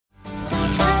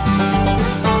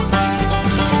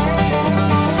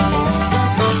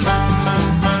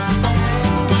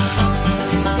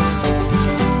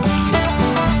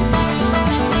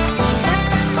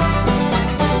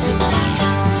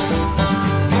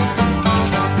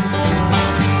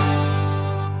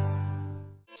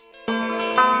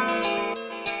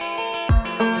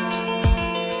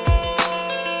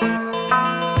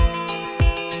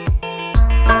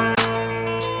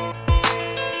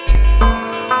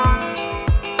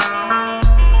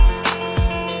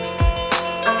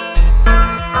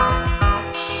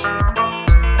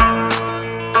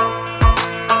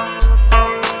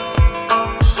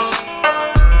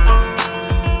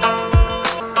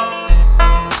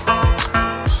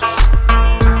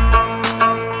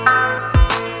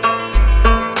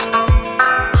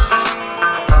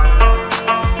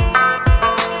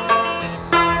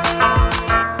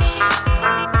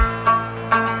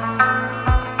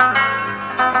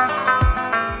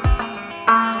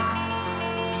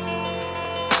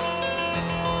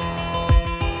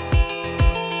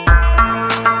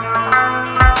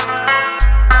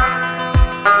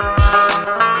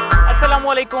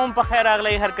کوم په خیر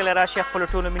راغلی هر کله راشئ خپلو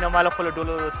ټولو مینهوالو خپلو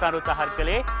ټولو دوستانو ته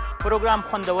هرکلی پروګرام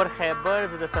خوندور خیبر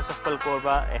زه د ستاسو خپل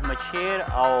کوربه احمد شیر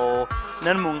او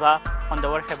نن مونږه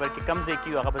خوندور خیبر کې کوم ځای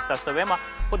کې یو هغه به ستاسو ته وایم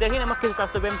خو د هغې نه مخکې زه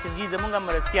تاسو ته وایم چې زمونږ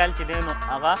مرستیال چې دی نو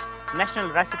هغه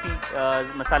نیشنل ریسیپي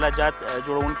مساله جات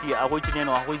جوړونکي هغوی چې دی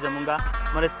نو هغوی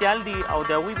زمونږ مرستیال دي او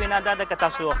د هغوی بنا دا ده که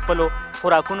تاسو خپلو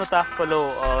خوراکونو ته خپلو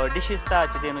ډشز ته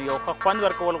چې دی نو یو ښه خوند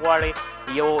ورکول غواړئ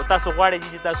یو تاسو غواړئ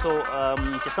چې تاسو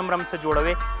چې څومره هم څه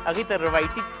جوړوئ هغې ته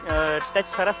روایتي ټچ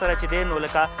سره سره چې دی نو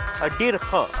لکه ډېر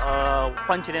ښه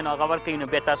خوند چې دی نو هغه ورکوي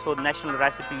نو بیا تاسو نیشنل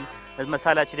ریسیپي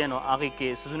مساله چې دی نو هغې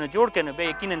کې څیزونه جوړ کړئ نو بیا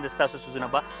یقینا د ستاسو څیزونه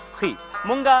به ښي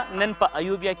مونږ نن په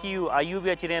ایوبیا کې یو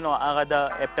ایوبیا چې دی نو هغه د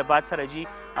ابټ سره جي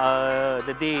د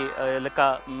دې لکه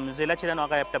ضلع چې دی نو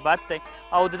هغه ابټ دی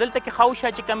او د دلته کې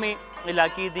خاوشا چې کومې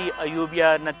علاقې دي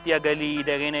ایوبیا نتیا ګلي د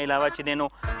هغې نه علاوه چې دی نو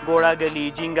ګوړه ګلي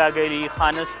جینګا ګلي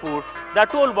خانسپور دا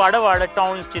ټول واړه واړه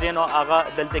ټاونز چې دی نو هغه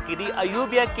دلته کې دي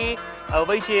ایوبیا کې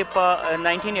وایي چې په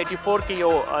 1984 کې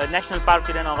یو نیشنل پارک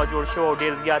چې دی نو هغه جوړ شو او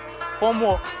ډېر زیات خوم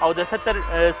او د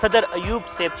صدر ایوب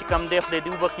صاحب چې کوم دی خدای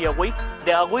دې وبخي هغوی د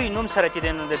هغوی نوم سره چې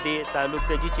دی نو د دې تعلق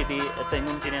دی چې دې ته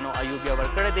نوم چې دی نو ایوبیا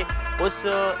ورکړی دی اوس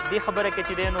دې خبره کې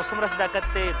چې دی نو څومره صداقت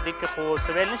دی دې کې خو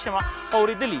څه ویل نه شم خو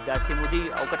اورېدلي داسې مو دي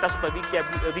او که تاسو په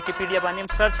ویکیپیډیا باندې هم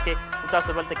سرچ کړئ نو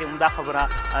تاسو بلته کې همدا خبره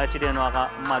چې دی نو هغه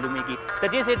معلومیږي د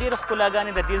دې ځای ډېرې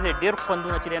ښکلاګانې د دې ځای ډېر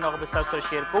خوندونه چې دی نو هغه به ستاسو سره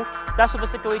شیر کوو تاسو به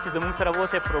څه کوئ چې زموږ سره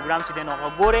اوسئ پروګرام چې دی نو هغه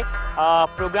ګورئ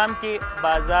پروګرام کې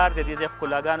بازار د دې ځای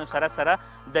ښکلاګانو سره سره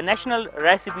د نیشنل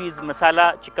ریسیپیز مساله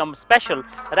چې کوم سپیشل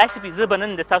ریسیپي زه به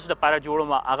نن د ستاسو دپاره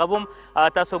جوړوم هغه به هم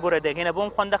تاسو ګورئ د هغې نه به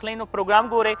هم خوند اخلئ نو پروګرام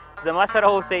ګورئ زما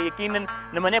سره اوسئ یقینا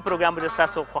نمنې پروګرام به د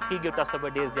ستاسو خوښېږي او تاسو به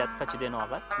ډېر زیات ښه چې دی نو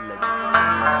هغه لګي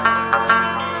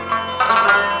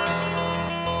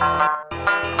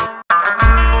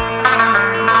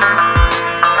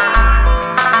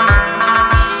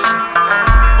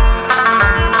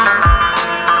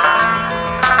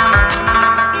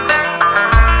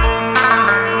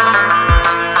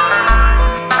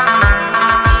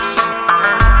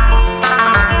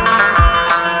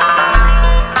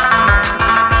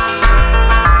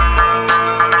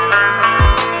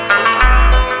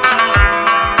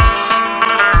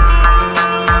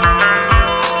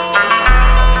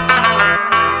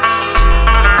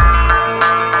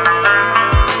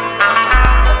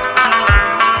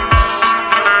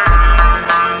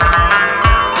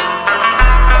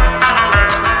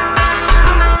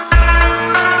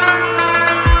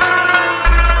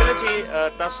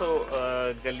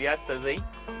گلیات ته ځئ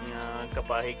که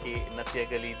په هغې کې نتیه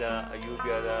ګلي ده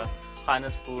ایوبیا ده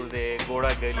خانسپور دی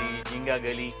ګوړه ګلي جینګا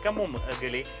ګلي کوم هم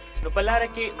ګلې نو په لاره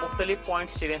کې مختلف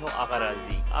پوینټس چې دی نو هغه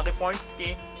راځي هغې پوینټس کې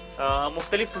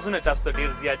مختلف څیزونه تاسو ته ډېر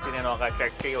زیات چې دی نو هغه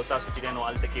اټریکټ کوي او تاسو چې دی نو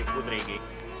هلته کې ودرېږئ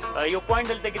یو پوینټ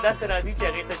دلته کې داسې راځي چې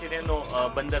هغې ته چې دی نو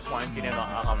بندر پوینټ چې دی نو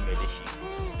هغه هم ویلی شي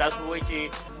تاسو وایئ چې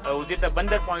دې ته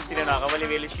بندر پوینټ چې دی نو هغه ولې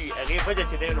ویلی شي هغې وجه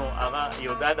چې دی نو هغه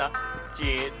یو دا ده چې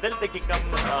دلته کې کم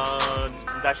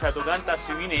دا شادوګان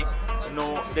تاسو وینئ نو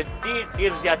د دې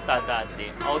ډېر زیات تعداد دی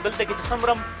او دلته کې چې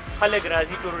څومره هم خلک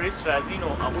راځي ټوریسټ راځي نو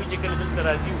هغوی چې کله دلته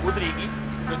راځي ودرېږي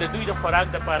نو د دوی د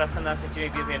خوراک دپاره څه ناڅه چې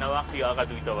دې ځای نه واخلي هغه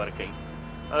دوی ته ورکوي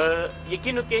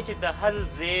یقین وکړئ چې د هر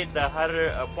ځای د هر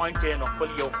پوینټ چې نو خپل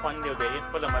یو خوند دی او د هغې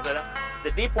خپله مزه ده د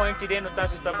دې پوینټ چې دی نو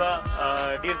تاسو ته به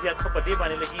ډېر زیات ښه په دې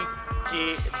باندې لګي چې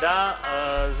دا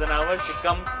ځناور چې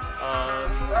کم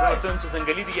زه ورته وایم چې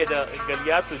ځنګلي دي یا د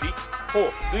ګلیاتو دي خو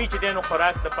دوی چې دی نو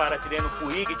خوراک دپاره چې دی نو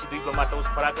پوهېږي چې دوی به ماته اوس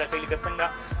خوراک راکوي لکه څنګه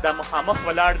دا مخامخ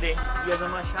ولاړ دی یا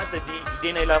زما شاته دي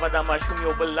دې نه علاوه دا ماشوم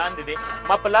یو بل لاندې دی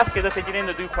ما په لاس کې داسې چې دی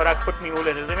نو دوی خوراک پټ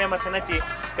نیولی دی زه وایم هسې نه چې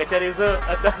که چېرې زه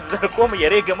تاسو سره کوم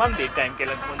یېرېږم هم دې ټایم کې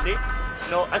لږ غوندې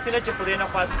نو هسې نه چې خدای نه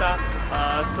خواسته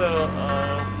څه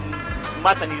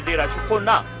ماته نږدې راشي خو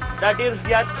نه دا ډېر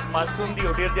زیات معصوم دي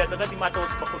او ډېر زیات دغه دي ما ته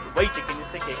اوس په خود وایي چې کنې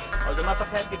څه کوې او زما په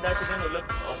خیال کې دا چې دی نو لږ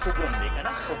خوږ هم دی که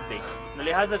نه خوږ دی نو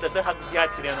لحاظه د ده حق زیات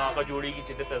چې دی نو هغه جوړېږي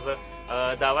چې ده ته زه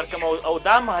دا ورکړم او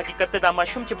دا هم حقیقت ته دا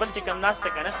ماشوم چې بل چې کوم ناست دی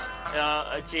که نه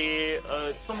چې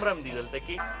څومره هم دي دلته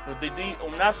کې نو د دوی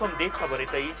همناس هم دې خبرې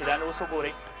ته یي چې دا نه اوس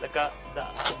وګورئ لکه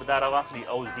دا راواخلي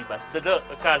او ځي بس د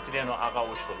ده کار چې دی نو هغه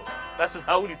وشولو تاسو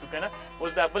دا ولیدو که نه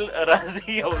اوس دا بل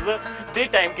راځي او زه دې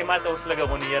ټایم کې ما ته اوس لږه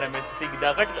غونې یاره محسوسېږي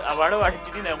دا غټ واړه واړه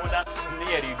چې دي نه هغو نه نه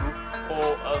یارېږو خو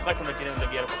غټونه چې دی نو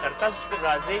لږ یاره پکار تاسو چې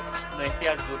راځئ نو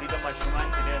احتیاط ضروري ده ماشومان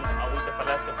چې دی نو هغوی ته په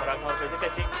لاس کې خوراک مه ورکوئ ځکه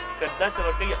چې که داسې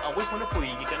ورکوي هغوی خو نه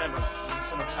پوهېږي که نه نو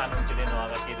څه نقصان هم چې دی نو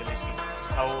هغه کېدلی شي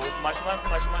او ماشومان خو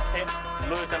ماشومان خیر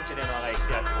لویو ته هم چې دی نو هغه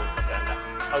احتیاط کول پکار ده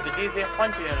او د دې ځای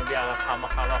خوند چې دی نو بیا هغه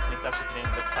خامخا واخلي تاسو چې دی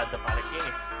نو لږ ساعت دپاره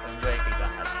کښېنئ او انجوای کوئ دا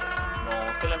هر څه نو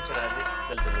کله هم چې راځئ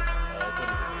دلته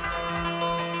ضرور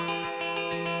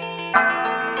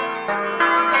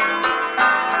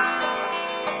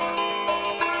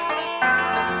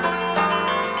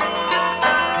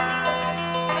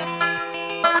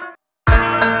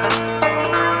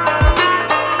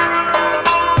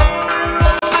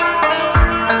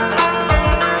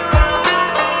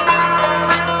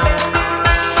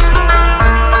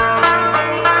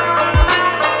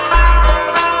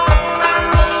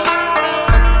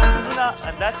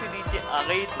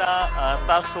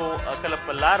تاسو کله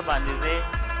په لار باندې ځئ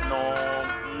نو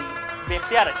بې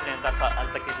اختیاره چې تاسو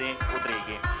هلته کې ځئ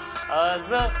ودرېږئ.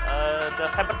 زه د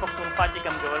خیبر پښتونخوا چې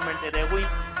کوم ګورنمنټ دی د هغوی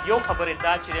یو خبرې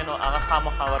دا چې دی نو هغه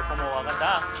خامخا ورکوم او هغه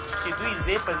دا چې دوی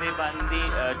ځای په ځای باندې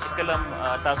چې کله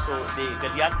تاسو د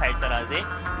ګلیات سایډ ته راځئ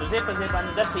نو ځای په ځای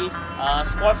باندې داسې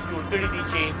سپاټس جوړ کړي دي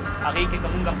چې هغې کې که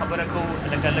مونږ خبره کوو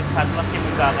لکه لږ ساعت مخکې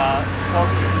مونږ هغه سپاټ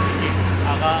ولیدو چې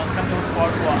هغه کوم یو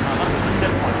سپاټ و هغه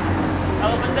بندر پوینټ.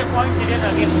 هغه بندر پوینټ چې دی نو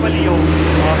هغې خپل یو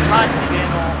خاص چې دی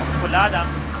نو ښکلا ده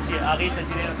چې هغې ته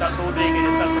چې دی نو تاسو ودرېږئ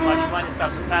ستاسو ماشومان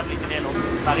ستاسو فیملي چې دی نو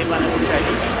هغې باندې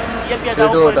خوشحالېږي. یا بیا دا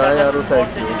وکړئ داسې سپاټ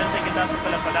دی چې دلته کې تاسو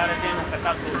کله په لاره ځئ نو که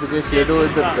تاسو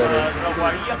زړه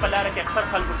غواړي یا په لاره کې اکثر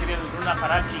خلکو چې دی نو زړونه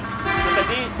خراب شي نو که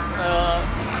دې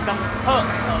کوم ښه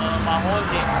ماحول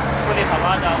دی ښکلې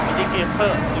هوا ده په دې کې ښه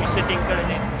دوی سیټینګ کړی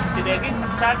دی چې د هغې څه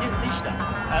چارجز نشته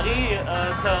هغې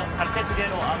څه خرچه چې دی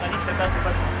نو هغه نشته. تاسو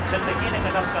بس دلته کښېنئ که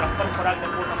تاسو سره خپل خوراک د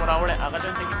کور نه مو راوړی هغه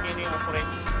دلته کې کښېنئ وخورئ.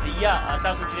 یا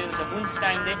تاسو چې دی نو د مونځ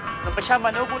ټایم دی نو په شا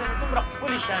باندې وګورئ نو دومره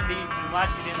ښکلې شان دی جومات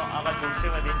چې دی نو هغه جوړ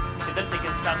شوی دی چې دلته کې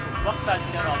ستاسو وخت ساعت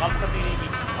چې دی نو هغه هم ښه تېرېږي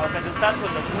او که د ستاسو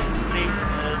د مونځ پرې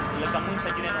لکه مونځ ته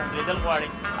چې دی نو لیدل غواړئ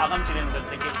هغه هم چې دی نو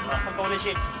دلته کې ښه کولی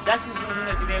شئ. داسې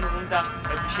څیزونه چې دی نو مونږ ته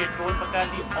اپریشیټ کول پکار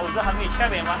دي او زه همیشه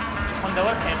وایم چې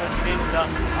خوندور خیبر چې دی نو د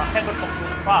خیبر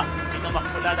پښتونخوا چې کومه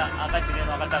ښکلا ده هغه چې دی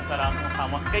نو هغه تاسو سره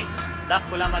مخامخ کوي. دا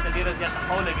ښکلا ماته ډېره زیاته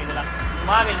ښه ولګېدله.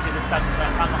 ما ویل چې زه ستاسو سره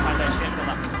خامخا دا شیر کوم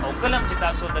او کله هم چې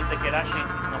تاسو دلته کې راشئ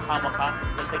نو خامخا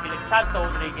دلته کې لږ ساعت ته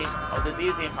ودرېږئ او د دې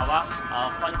ځای هوا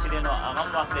خوند چې دی نو هغه هم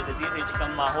واخلئ. د دې ځای چې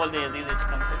کوم ماحول دی د دې ځای چې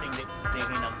کوم سیټینګ دی د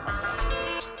هغې نه هم خوند واخلئ.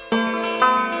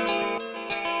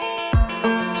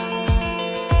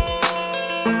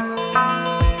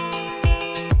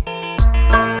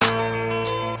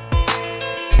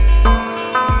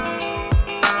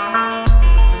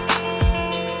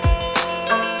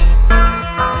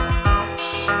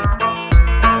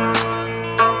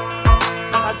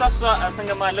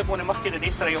 څنګه ما لږ ونه مخکې د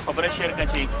دې سره یو خبره شیر کړه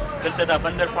چې دلته دا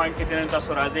بندر پوینټ کې چې نن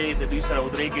تاسو راځئ د دوی سره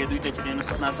ودرېږئ دوی ته چې دی نو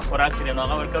څه ناڅه خوراک چې دی نو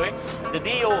هغه ورکوئ. د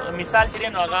دې یو مثال چې دی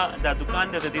نو هغه دا دوکان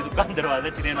دی د دې دوکان دروازه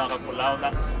چې دی نو هغه کلاو ده.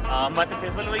 ماته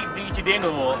فیصل وایي دوی چې دی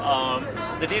نو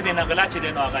د دې ځای نه غلا چې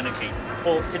دی نو هغه نه کوي.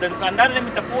 خو چې د دوکاندار نه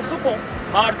مې تپوس وکړو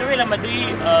ما ورته ویلم دوی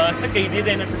څه کوي دې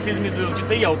ځای نه څه څیز مې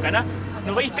اوچتوي او که نه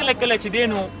نو وایي کله کله چې دی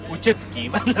نو اوچت کي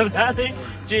مطلب دا دی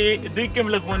چې دوی کوم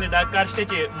لږونه دا کار شته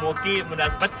چې موقع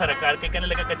مناسبت سره کار کوي که نه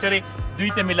لکه که چېرې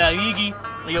دوی ته میلاویږي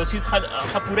یو څیز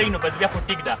ښه پوره وي نو بس بیا خو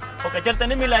ټیک ده خو که چېرته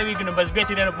نه میلاویږي نو بس بیا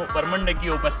چې دی نو پر منډه کي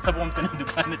او بس څه به هم ته نه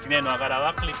دوکان نه چې دی نو هغه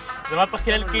راواخلي. زما په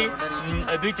خیال کې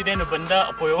دوی چې دی نو بنده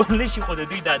پوهول نه شي خو د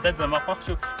دوی د عادت زما خوښ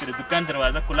شو چې د دوکان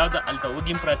دروازه کلاو ده هلته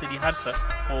وږي هم پراته دي هر څه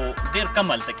خو ډېر کم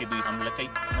هلته کې دوی حمله کوي.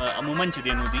 عموما چې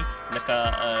دی نو دوی لکه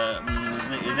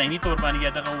ذهني طور باندې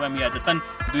یا دغه ووایم یا عادتاً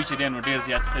دوی چې دی نو ډېر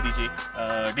زیات ښه دي چې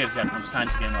ډېر زیات نقصان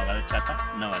چې دی نو هغه چاته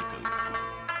نه ورکوي.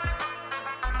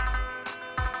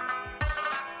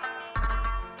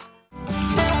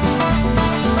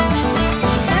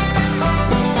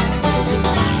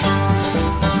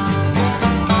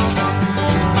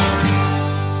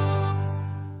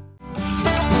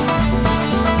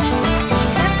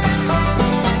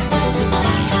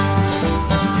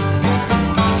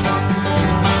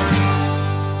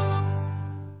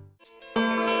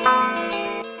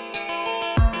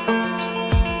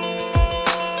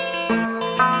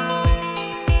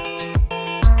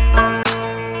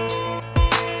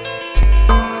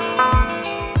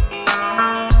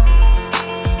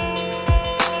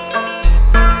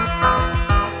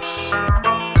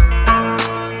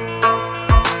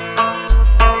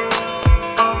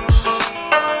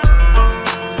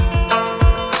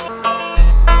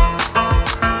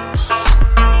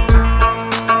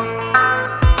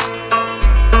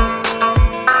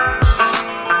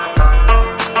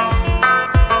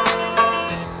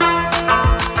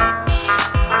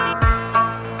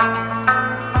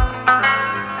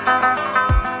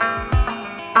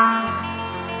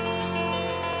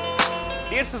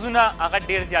 هغه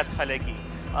ډېر زیات خلک دي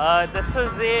د څه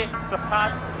ځای څه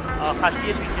خاص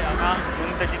خاصیت وي چې هغه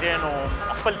مونږ ته چې دی نو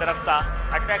خپل طرف ته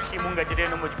اټریکټ کړي مونږ چې دی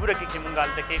نو مجبوره کړي چې مونږ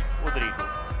هلته کې ودرېږو.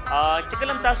 چې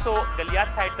کله هم تاسو ګلیات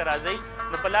سایډ ته راځئ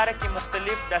نو په لاره کې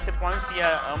مختلف داسې پوینټس یا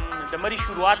د مري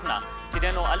شروعات نه چې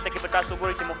دی نو هلته کې به تاسو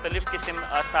ګورئ چې مختلف قسم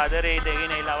څادرې د هغې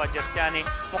نه علاوه جرسیانې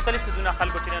مختلف څیزونه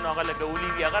خلکو چې دی نو هغه لګولي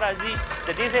وي هغه راځي د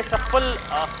دې ځای څه خپل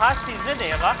خاص څیز نه دی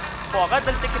هغه خو هغه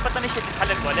دلته کې پته نشته چې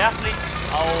خلک ولې اخلي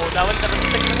او دا ول دغه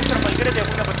دلته کې زموږ سره ملګری دی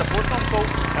هغوی نه به تپوس هم کوو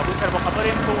هغوی سره به خبرې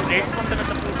هم کوو ریټس به هم درنه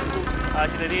تپوس وکړو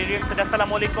چې د دې ریټ څه دی.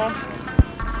 السلام علیکم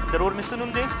د رور مې څه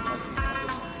نوم دی؟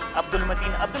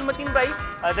 عبدالمتین بھائی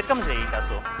د کوم ځای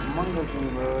تاسو؟ موږ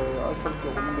اصل کې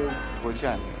موږ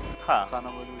کوچیان ها خانه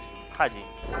ها جی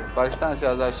پاکستان سے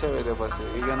آزاد شوی دی بس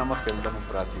هغې نه مخکې دلته موږ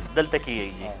پراته یو دلته کېږي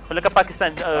جی خو لکه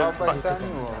پاکستان پاکستاني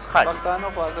وو پښتانه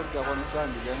خو اصل کې افغانستان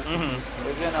دي که نه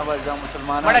هغې نه بعد دا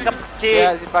مسلمانان دي چې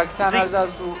پاکستان آزاد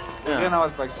شو هغې نه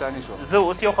بعد پاکستاني شو زه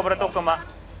اوس یو خبره ته وکړم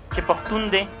چې پښتون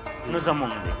دی نو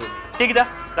زمونږ دی ټیک ده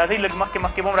راځئ لږ مخکې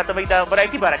به هم راته وایي دا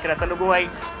ورایټي باره کې راته لږ ووایي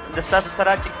د ستاسو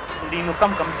سره چې دی نو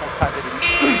کم ساده دي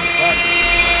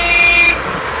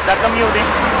دا کم یو دی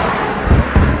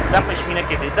دا پشمینه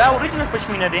کې دی دا اوریجنل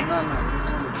پشمینه دی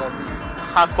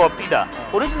ها کاپي ده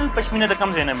اوریجنل پشمینه د کوم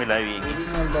ځای نه میلاویږي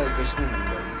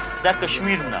دا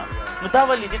کشمیر نه نو دا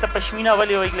ولې دې ته پشمینه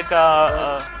ولې وایي لکه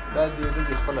دا د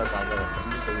دې خپله ساده ده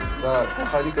دا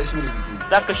خالي کشمیر کې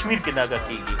دا کشمیر کې داګه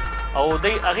کېږي او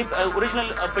دی هغې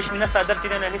اوریجنل پشمینه څادر چې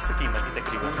دی نو هغې څه قیمت دي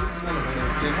تقریبا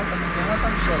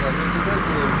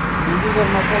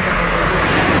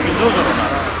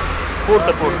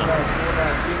پورته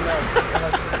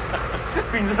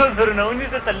پنځو زرو نه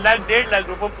 19 لاک 1.5 لاک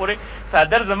روپو پورې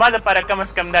صادر زما لپاره کم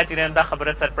از کم دا چې دا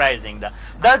خبره سرپرایزینګ ده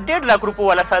دا 1.5 لاک روپو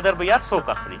والا صادر به یار څوک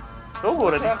اخلي ته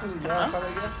وګوره دي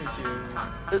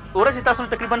ورځې تاسو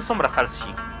تقریبا څومره خرڅ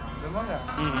شي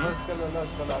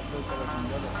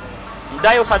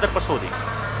دا یو صادر په څو دی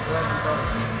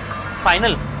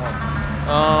فاینل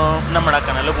نه مړه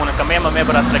که نه لږونه کمې ممې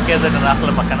به راسره کېږي زه نه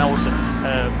اخلم که نه اوس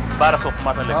 1200 خو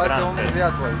ماته لږ ګران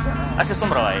هسې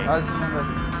څومره وایې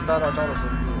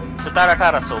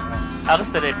 17-1800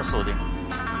 اخیستی دی په څو دی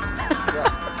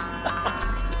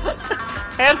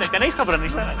خیر دی که نه هېڅ خبره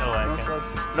نشته نه وایه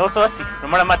 980 نو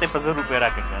مړه ماته یې په 1000 روپۍ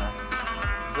راکړه که نه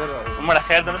مړه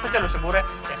خیر ده نو څه چلو شه ګوره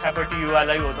خیبر ټي وي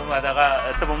والا یو دومره دغه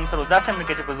ته به مونږ سره داسې هم نه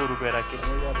کوې چې په 1000 روپۍ راکړې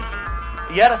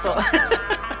 1100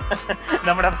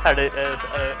 نه مړه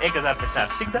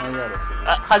 1050 ټیک ده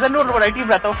ښه زه نور ورایټي هم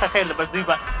راته وښه خیر ده بس دوی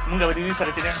به مونږ به د دوی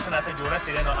سره چې دی نو څه ناسه جوړه چې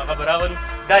دی نو هغه به راولو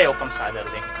دا یو کم صادر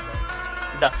دی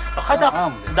دا ښه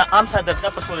دا عام صادر دا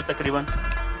په څو دی تقریبا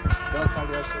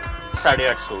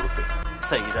 850 روپۍ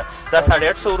صحیح ده دا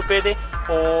 850 روپۍ دی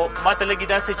خو ما ته لګي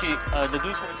داسې چې د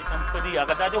دوی سره چې کم ښه دي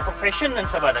هغه دا دی خو فیشن نن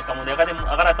سبا ده کم دی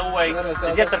هغه راته ووایي چې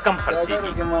زیاتر کم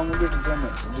خرڅېږي معمولي ډیزاین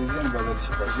بدل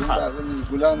شي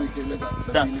ګلانو کې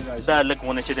دا لږ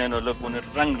ونه چې دی نو لږ ونه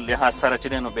رنګ لحاظ سره چې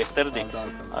دی نو بهتر دی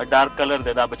ډارک کلر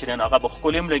دی دا به چې دی نو هغه به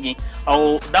ښکلي هم لګي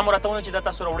او دا مو راته وویل چې دا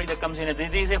تاسو راوړئ د کم ځای نه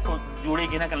د دې ځای خو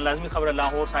جوړېږي نه که نه لازمي خبره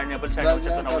لاهور سایډ نه بل سایډ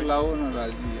نه لاهور نه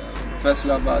راځي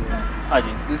فیصل آباد نه ها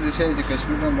جي داسې شی چې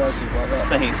کشمیر نه هم راشي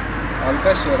صحیح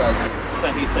هلکه شی راځي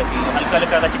صحیح هلکه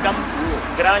لکه هغه چې کم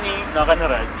ګران وي نو هغه نه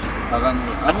راځي هغه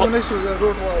نه شو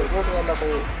روډ والا خو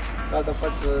دا د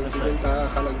پټ سیګل ته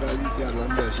خلک راځي چې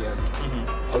ارزانده شي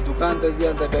او دکان ته ځي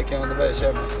هلته بیا قیمت به شی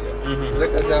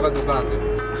ځکه چې هغه دکان دی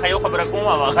ښه یو خبره کوم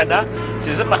هغه ده چې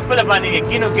زه په خپله باندې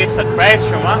یقین وکړې سرپرایز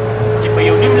شوم چې په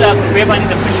 1.5 لاک روپۍ باندې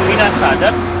د پشمینه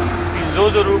صادر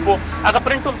 500 روپو هغه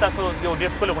پرنټ هم تاسو یو ډېر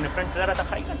ښکلی غوندې پرنټ دا راته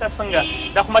ښایي نه تاسو څنګه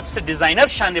دا خو ماته څه ډیزاینر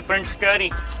شاندې پرنټ ښکاري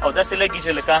او داسې لګي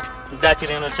چې لکه دا چې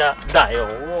دی نو چا دا یو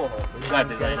دا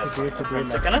ډیزاینر پرنټ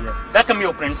ده که نه دا کوم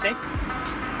یو پرنټ دی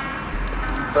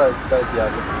دا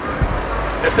زیاده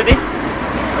دا څه دی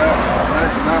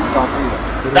نام کاپي ده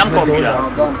دام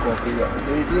کاپي ده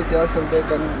دې سي اصل دی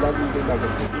که نه لاک 1.5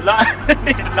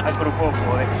 لاک روپو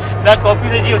پورې دا کاپي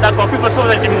ده جي دا کاپي په څو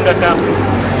ده چې مونږ کا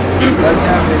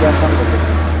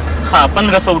ها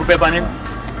 1500 روپۍ باندې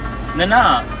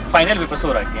نه فاینل به په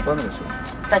څو راکړې 1500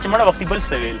 تا چې مړه وختي بل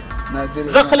څه ویل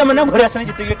زه خله منه ګورې اسانه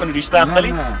چې ته یې کوم رشته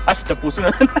اخلي اس ته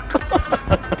پوسونه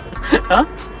ها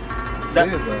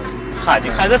ها جي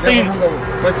ښه زه صحیح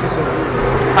 2500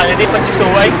 ها دې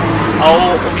 2500 وایي او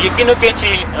یقین وکړئ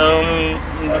چې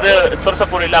زه تر څه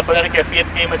پورې لا په دغه کیفیت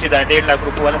کې یم چې دا 1.5 لاک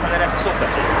روپو والا سړی راسي څوک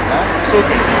اچوي څوک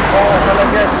اچوي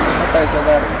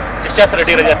چې چا سره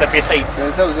ډېره زیاته پیسه وي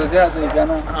پیسه اوس زیاته وي که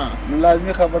نه نو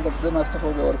لازمي خبر ده پسې نفسه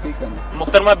خو به ورکوي که نه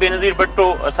محترمه بېنظیر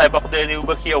بټو صاحبه خدای دې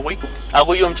وبخي هغوی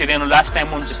هغوی هم چې دی نو لاست ټایم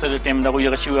هم چې څه ټایم د هغوی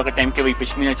هغه شوي هغه ټایم کې وایي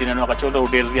پشمینه چې دی نو هغه چول او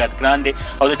ډېر زیات ګران دی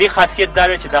او د دې خاصیت دا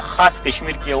دی چې دا خاص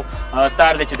کشمیر کې یو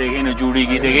تار دی چې د هغې نه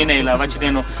جوړېږي د هغې نه علاوه چې دی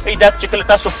نو دا چې کله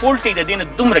تاسو فولډ کړئ د دې نه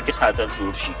دومره کې صادر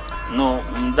جوړ شي نو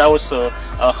دا اوس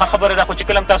ښه خبره ده خو چې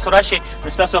کله هم تاسو راشئ نو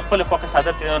چې تاسو خپلې خوښې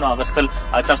صادر چې دی نو اخیستل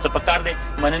تاسو ته پکار دی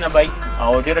مننه بای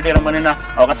او ډېره مننه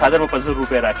او هغه صادر به په 1000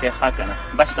 روپۍ راکړې ښه که نه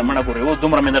بس ته مړه ګورې اوس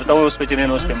دومره مې درته وویل اوس به چې دی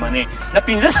نو اوس پې منې نه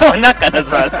 1500 نه که نه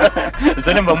سال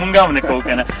ظلم به مونږ هم نه کوو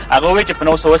که نه هغه ووایي چې په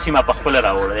 980 ما په خپله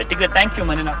راوړی دی ټیک ده تھینک یو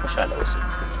مننه خوشحاله اوسئ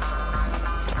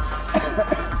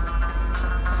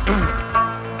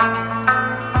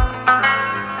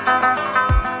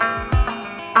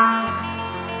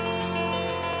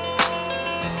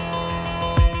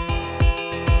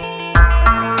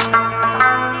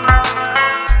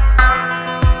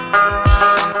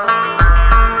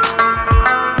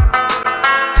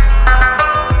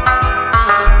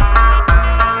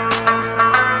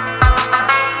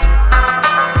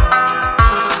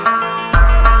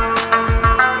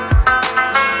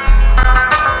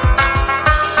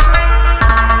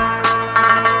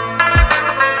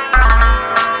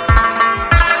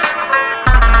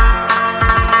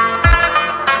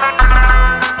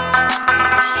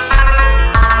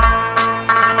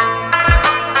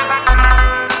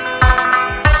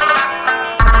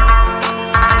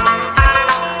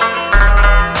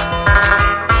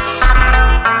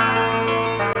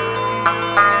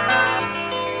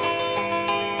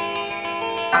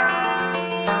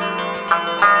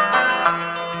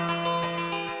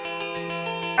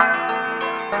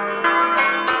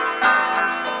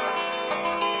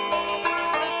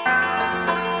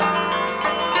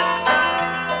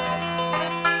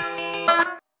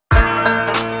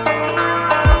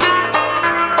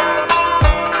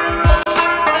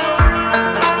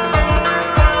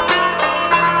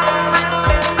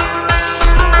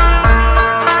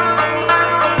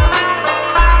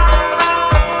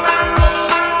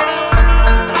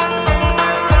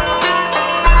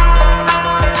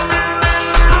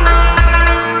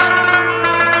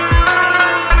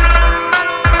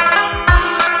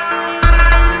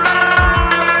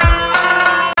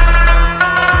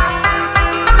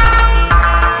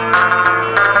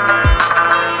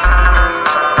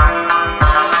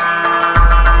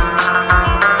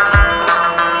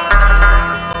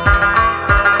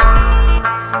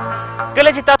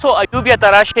تاسو ایوبیا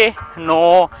ته راشئ نو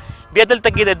بیا دلته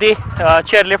کې د دې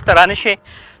چیر لفټ ته رانشئ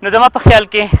نو زما په خیال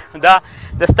کې دا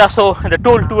د ستاسو د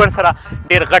ټول ټور سره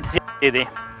ډېر غټ زیات دی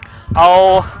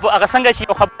او هغه څنګه چې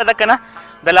یو خبره ده که نه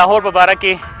د لاهور په باره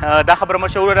کې دا خبره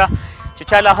مشهوره ده چې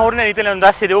چا لاهور نه لیدلی نو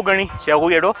داسې دې وګڼي چې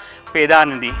هغوی اډو پیدا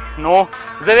نه دي نو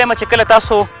زه وایم چې کله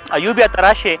تاسو ایوبیا ته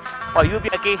راشئ او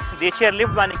ایوبیا کې د چیر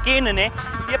لفټ باندې کښېننئ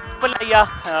بیا خپله یا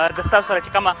د ستاسو سره چې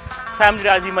کومه فیملي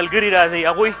راځي ملګري راځي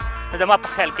هغوی زما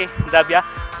په خیال کې دا بیا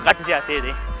غټ زیاتی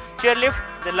دی چیر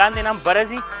لفټ د لاندې نه بره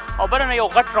ځي او بره نه یو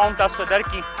غټ راوند تاسو ته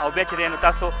درکړي او بیا چې دی نو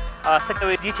تاسو څه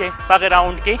کوئ ځي چې په هغې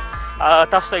راوند کې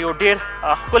تاسو ته یو ډېر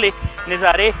ښکلې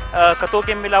نظارې کتو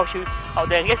کې میلاو شي او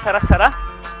د هغې سره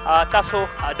سره تاسو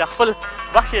د خپل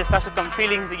وخت چې ستاسو کم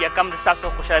فیلینګز یا کم د ستاسو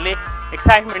خوشحالۍ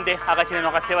ایکسایټمنټ دی هغه چې دی نو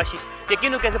هغه سیوا شي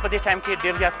یقین وکړئ زه په دې ټایم کې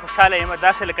ډېر زیات خوشحاله یم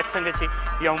داسې لکه څنګه چې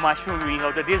یو ماشوم وي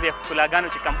او د دې ځای ښکلاګانو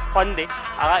چې کم خوند دی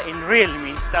هغه ان ریل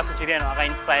مینس تاسو چې دی نو هغه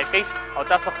انسپایر کوي او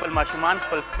تاسو خپل ماشومان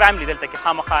خپل فیملي دلته کې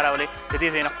خامخا راولئ د دې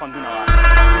ځای نه خوندونه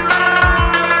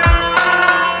واخلئ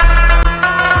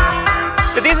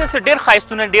د دې ځای سره ډېر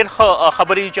ښایستونه ډېر ښه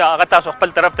خبرې چې هغه تاسو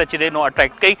خپل طرف ته چې دی نو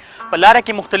اټریکټ کوي په لاره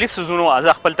کې مختلف سیزونو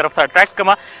زه خپل طرف ته اټریکټ کړم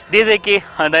دې ځای کې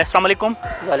السلام علیکم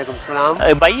وعلیکم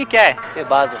السلام بھائی یہ کیا ہے یہ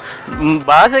باز ہے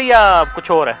باز ہے یا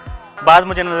کچھ اور ہے باز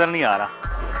مجھے نظر نہیں آ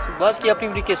رہا باز کی اپنی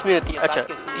اپنی قسمیں ہوتی ہیں اچھا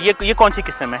یہ کون سی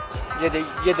قسم ہے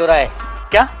یہ دورہ ہے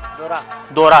کیا دورہ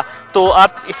دورہ تو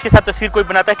آپ اس کے ساتھ تصویر کوئی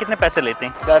بناتا ہے کتنے پیسے لیتے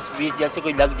ہیں 10-20 جیسے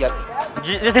کوئی لگ جاتے ہیں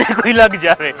جتنے کوئی لگ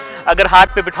جا رہے اگر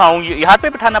ہاتھ پہ بٹھاؤں یہ ہاتھ پہ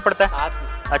بٹھانا پڑتا ہے ہاتھ میں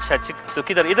اچھا تو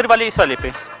کدھر ادھر والے اس والے پہ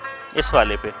اس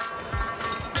والے پہ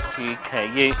ٹھیک ہے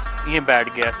یہ بیٹھ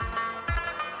گیا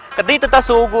کدی ته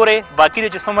تاسو وګورئ باقي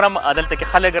چې څومره دلته کې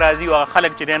خلک راځي او هغه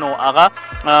خلک چې دی نو هغه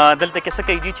دلته کې څه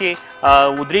کوي چې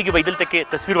ودرېږي وایي دلته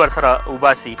کې تصویر ورسره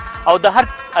وباسي او د هر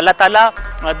الله تعالی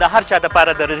د هر چا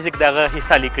دپاره د رزق د هغه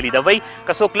حصه لیکلي ده وایي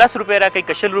که څوک 10 روپۍ راکوي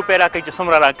که 20 روپۍ راکوي چې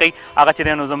څومره راکوي هغه چې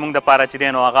دی نو زموږ دپاره چې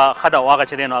دی نو هغه ښه ده او هغه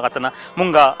چې دی نو هغه ته نه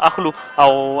مونږ اخلو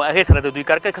او هغې سره د دوی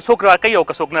کار کوي که څوک راکوي او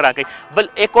که څوک نه راکوي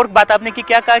بل ایک اور بات آپ نے کی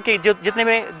کیا کہا کہ جتنے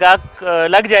میں گاہک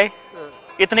لگ جائے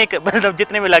اتنے مطلب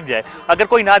جتنے میں لگ جائے اگر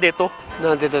کوئی نہ دے تو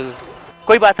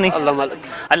کوئی بات نہیں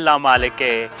اللہ مالک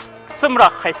ہے څومره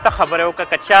ښایسته خبره وکړه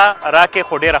که چا راکې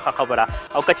خو ډېره ښه خبره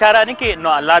او که چا رانکې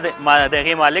نو الله د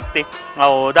هغې مالک دی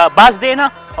او دا باز دی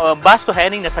نه باز تو ہے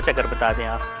نہیں نہ سچ اگر بتا دیں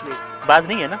آپ باز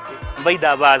نہیں ہے نا بھائی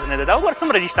دا باز نہیں دا اور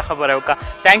څومره رشتہ خبره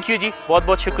وکړه تھینک یو جی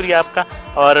بہت بہت شکریہ آپ کا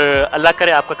اور اللہ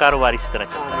کرے آپ کا کاروبار اسی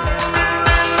طرح چلتا ہے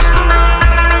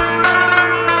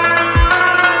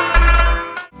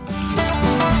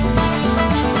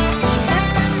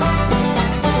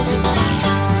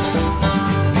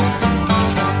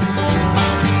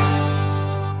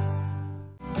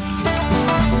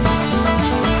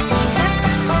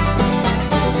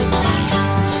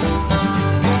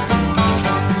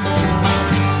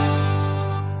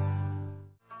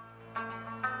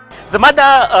زما دا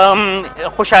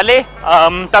خوشحالۍ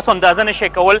تاسو اندازه نشئ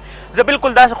کول زه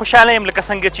بالکل داسې خوشحاله یم لکه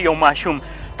څنګه چې یو ماشوم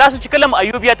تاسو چې کله هم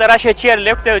ایوبیا ته راشئ چیر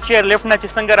لفټ ته چیر لفټ نه چې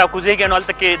څنګه راکوزېږئ نو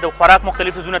هلته کې د خوراک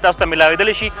مختلف څیزونه تاسو ته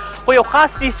میلاوېدلی شي خو یو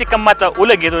خاص څیز چې کوم ماته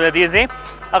ولګېدو د دې ځای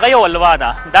هغه یو حلوا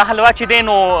ده دا حلوا چې دی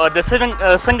نو د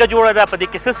څنګه جوړه ده په دې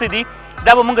کې څه څه دي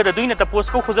دا به موږ د دوی نه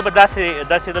تپوس کوو خو زه به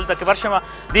داسې دلته کې ورشم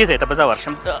دې ځای ته به زه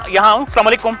ورشم یہاں ہوں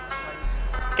السلام علیکم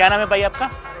کیا نام ہے بھائی آپ کا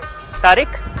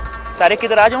طارق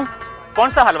ادھر آ جاؤں کون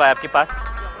سا حلوا ہے آپ کے پاس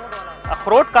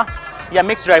اخروٹ کا یا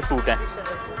مکس ڈرائی فروٹ ہے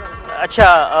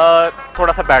اچھا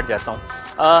تھوڑا سا بیٹھ جاتا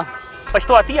ہوں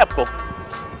پشتو آتی ہے آپ کو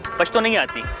پشتو نہیں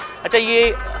آتی اچھا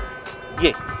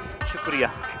یہ شکریہ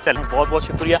چلیں بہت بہت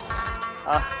شکریہ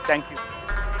تھینک یو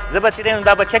زه به چې دی نو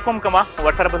دا به چیک هم کومه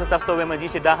ورسره به زه تاسو ته ووایم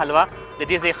چې دا حلوا د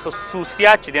دې ځای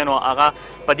خصوصیات چې دی نو هغه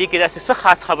په دې کې داسې څه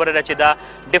خاص خبره ده چې دا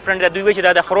ډفرنټ ده دوی وایي چې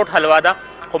دا د اخروټ حلوا ده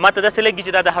خو ما ته داسې لګي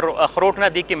چې دا د اخروټ نه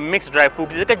دی کې مکس ډرای فروټ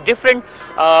دي ځکه ډفرنټ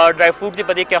ډرای فروټ دي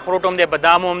په دې کې اخروټ هم دی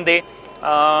بادام هم دی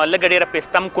لږه ډېره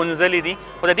پسته هم کنځلې دي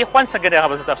خو د دې خوند څنګه دی هغه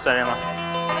به زه تاسو ته وایم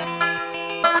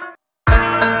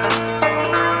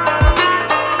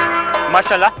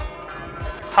ماشاءالله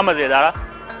ښه مزېداره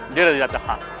ډېره زیاته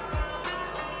ښه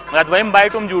دا دویم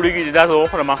بائٹ هم جوړېږي چې دا زه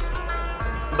وخورم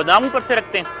بادام اوپر سے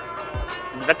رکھتے ہیں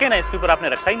رکھے نا اس کے اوپر آپ نے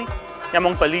رکھا ہی نہیں یا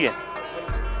مونگ پھلی ہے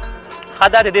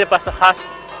خادا د دې پاسه خاص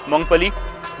مونگ پھلی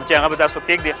چې هغه به تاسو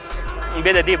کېږدئ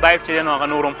بیا د دې بائٹ چې دی نو هغه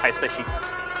نور هم ښایسته شي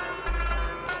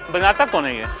بناتا کون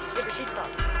ہے یہ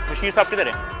بشیر صاحب کدھر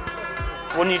ہے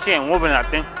وہ نیچے ہیں وہ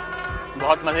بناتے ہیں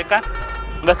بہت مزے کا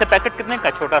ویسے پیکٹ کتنے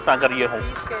کا چھوٹا سا اگر یہ ہو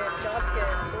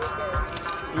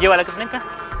یہ والا کتنے کا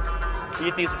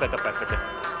یہ 30 روپے کا پیکٹ ہے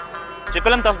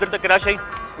چکلم تاسو دلته کې راشئ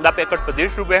دا پیکٹ په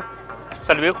 30 روپے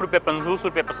 40 روپے 50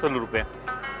 روپے 100 روپے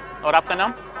اور آپ کا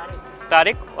نام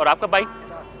طارق اور آپ کا بھائی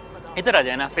ادھر آ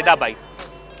جائیں نا فدا بھائی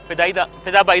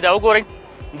فدا بھائی دا وګورئ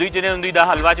دوی چې دوی دا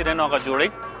حلوا چې هغه جوړی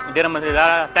ډېره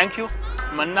مزیدار تھینک یو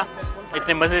منا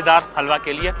اتنے مزیدار حلوا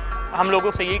کے لیے ہم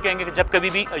لوگوں سے یہی کہیں گے کہ جب کبھی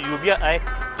بھی ایوبیا آئے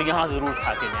تو یہاں ضرور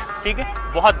کھا کے جائیں ٹھیک ہے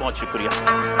بہت بہت شکریہ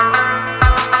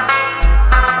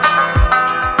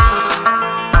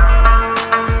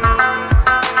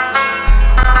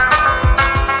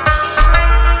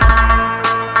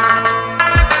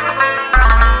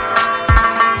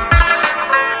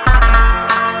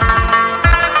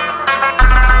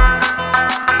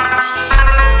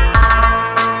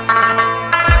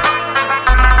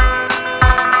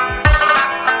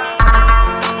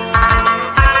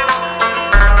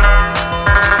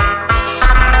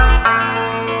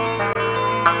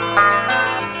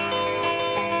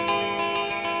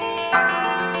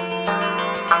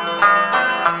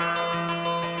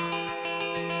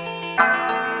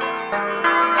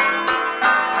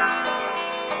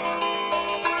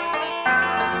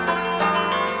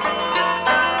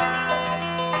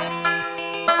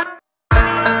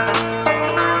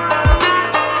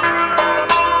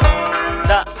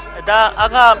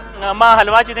هغه ما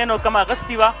حلوا چې دی نو کوم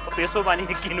اغستې وه په پیسو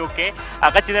باندې کینو کې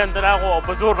هغه چې دی نو هغه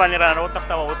په زور باندې رانه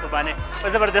وتښتوه اوس په باندې په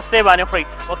زبردستۍ باندې خورئ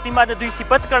وختي ما د دوی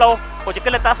صفت کړی و خو چې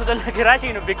کله تاسو دلته کې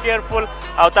راشئ نو بی کیرفول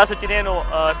او تاسو چې دی نو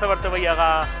څه ورته وایي هغه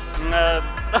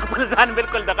خپل ځان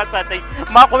بالکل دغه ساتئ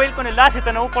ما خو بالکل لاسې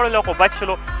ته نه وخوړلو خو بچ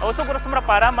شلو او څه ګوره څومره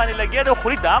په ارام باندې لګیا دی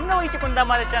خوري دا هم نه وایي چې کوم دا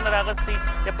ما د چا نه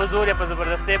راغستې یا په زور یا په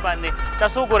زبردستۍ باندې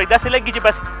تاسو وګورئ داسې لګي چې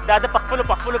بس دا د په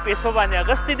خپلو پیسو باندې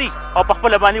اغستې دي او په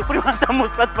خپله باندې خوري ورته مو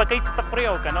ست پکوي چې ته خورئ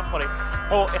او که نه خورئ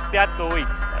خو احتیاط کوئ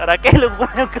راکئ لږ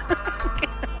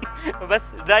بس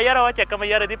دا یاره وه چې کومه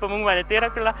یاره دې په موږ باندې تېره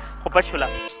کړله خو بچ شوله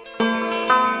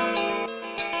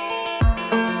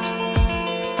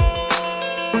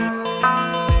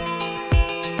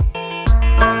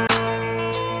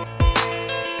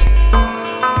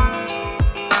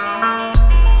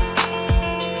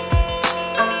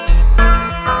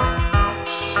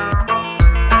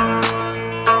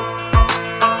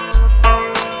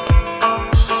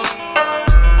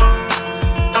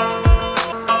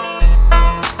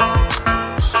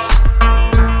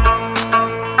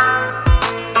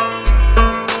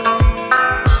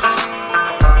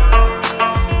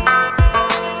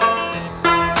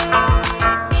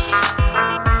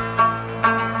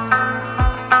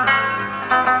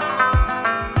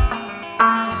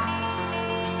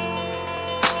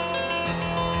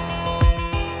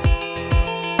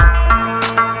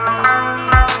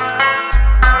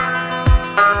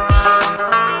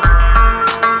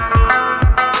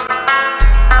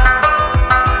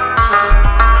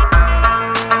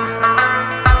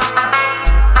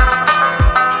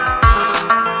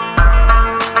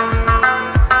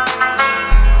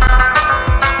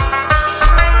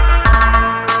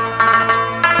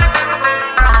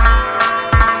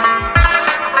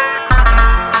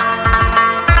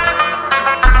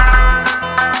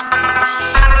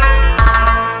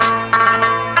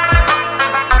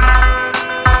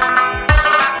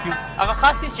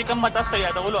چې کوم تاسو ته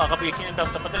یادولو هغه به یقینا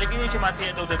تاسو ته پته لګېږي چې ما څه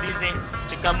یادو د دې ځای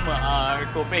چې کوم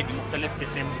ټوپۍ دي مختلف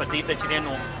قسم په دې ته چې دی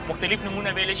نو مختلف نمونه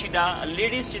ویلی شي دا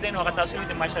لیډیز چې دی نو هغه تاسو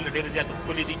وایي ماشاءالله ډېر زیات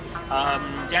ښکلي دي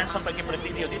جینټس هم پکې پرتې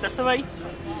دي او دې ته څه وایي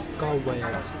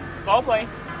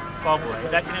کاوبوی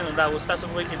دا چې نو دا اوس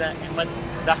تاسو وایي چې دا احمد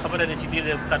دا خبره ده چې دې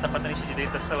تا ته پته نه شي چې دې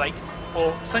ته څه وایي خو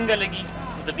څنګه لګي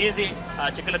د دې ځای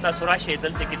چې کله تاسو راشئ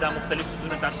دلته کې دا مختلف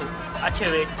څیزونه تاسو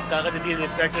اچوئ که هغه د دې ځای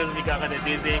سویټرز دي که هغه د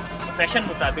دې ځای فیشن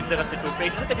مطابق دغسې ټوپۍ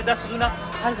دي ځکه چې دا څیزونه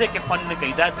هر ځای کې خوند نه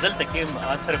کوي دا دلته کې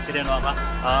صرف چې دی نو هغه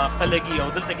ښه لګي او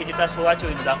دلته کې چې تاسو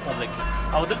واچوئ نو دا خوند لګي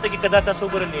او دلته کې که دا تاسو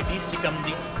وګورئ لیډیز چې کوم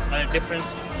دي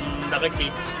ډفرنس دغه کې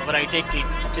ورایټۍ کې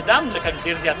چې دا هم لکه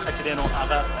ډېر زیات ښه چې دی نو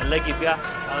هغه لګي بیا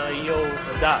یو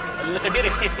دا لکه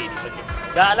ډېرې ښې ښې دي پکې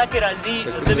دا حالانکې راځي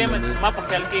زه وایم ما په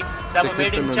خیال کې دا به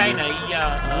میډ ان چاینا یا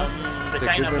د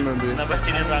چاینا نه بس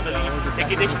چې دی نو راغلي یا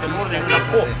کېدای شي د نور ځای نه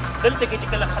خو دلته کې چې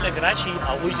کله خلک راشي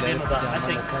او وایي چې دی نو دا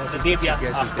اچوي د دې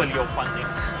بیا خپل یو خوند دی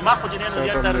ما خو چې دی نو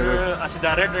زیاتر هسې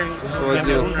دا رډ رنګ یا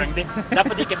میرون رنګ دی دا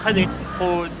په دې کې ښه دی خو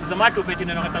زما ټوپۍ چې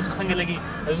دی نو تاسو څنګه لګي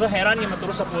زه حیران یم تر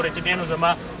اوسه پورې چې دی نو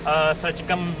زما سره چې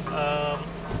کوم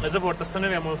زه به ورته څه نه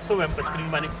وایم او څه وایم په سکرین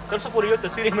باندې تر اوسه پورې یو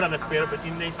تصویر یې هم رانه سپېره په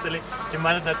چین نه ایستلی چې ما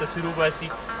دا تصویر وباسي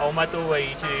او ما ته ووایي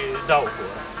چې دا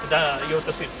وګوره دا یو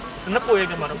تصویر نه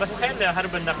پوهېږم نو بس خیر دی هر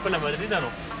بنده خپله مرضي ده نو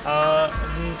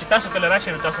چې تاسو کله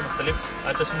راشئ نو تاسو مختلف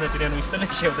تصویرونه چې دی نو ایستلی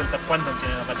شئ او دلته خوند هم چې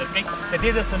دی نو غزل کوي د دې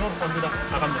ځای څه نور خوندونه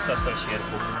هغه هم د ستاسو سره شیر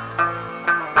کوو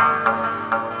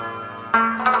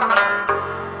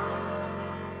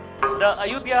د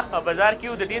ایوبیا بازار کې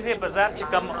یو د دې ځای بازار چې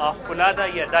کوم ښکلا ده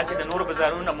یا دا چې د نورو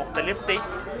بازارونو نه مختلف دی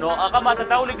نو هغه ماته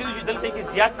دا ولګېږي چې دلته کې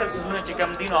زیاتتر څیزونه چې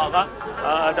کوم دي نو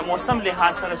هغه د موسم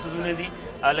لحاظ سره څیزونه دي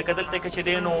لکه دلته کې چې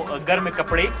دی نو ګرمې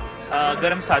کپړې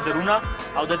ګرم صادرونه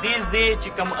او د دې ځای چې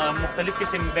کوم مختلف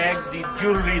قسم بیګز دي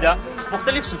جولري ده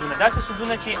مختلف څیزونه داسې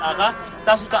څیزونه چې هغه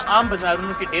تاسو ته عام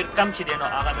بازارونو کې ډېر کم چې دی نو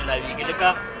هغه میلاویږي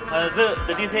لکه زه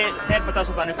د دې ځای سیر په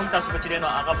تاسو باندې کوم تاسو به چې دی نو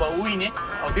هغه به ووینئ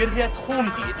او ډېر زیات خوم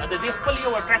دي د دې خپل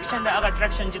یو اټریکشن دی هغه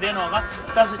اټریکشن چې دی نو هغه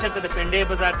تاسو چېرته د پنډۍ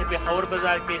بازار کې پېښور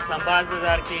بازار کې اسلام آباد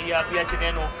بازار کې یا بیا چې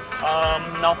دی نو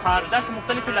نوښار داسې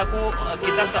مختلف علاقو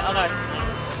کې تاسو ته هغه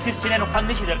څیز چې دی نو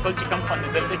خوند نشي درکول چې کم خوند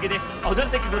دلته کې دی او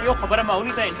دلته کې یو خبره ما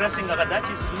ولیده انټرسټینګ هغه دا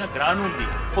چې څیزونه ګران هم دي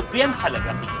خو بیا هم خلک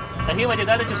اخلي د هغې وجه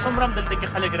دا ده چې څومره هم دلته کې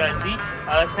خلک راځي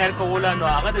سیر کوله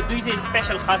نو هغه د دوی ځای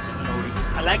سپیشل خاص څیزونه وړي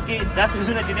حالانکې دا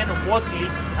څیزونه چې دی نو موسټلی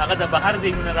هغه د بهر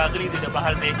ځایونه راغلي دي د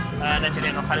بهر ځای نه چې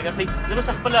دی نو خلک اخلي زه بس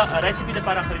خپله ریسیپي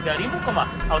دپاره خریداري م وکړم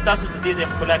او تاسو د دې ځای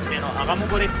ښکلا چې دی نو هغه م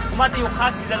وګورئ خو ما ته یو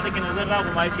خاص څیز هلته کې نظر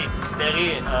راغلو ما چې د هغې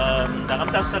دغه هم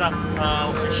تاسو سره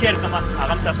شیر کړم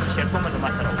هغه هم تاسو شیر کوم زما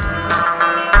سره اوسئ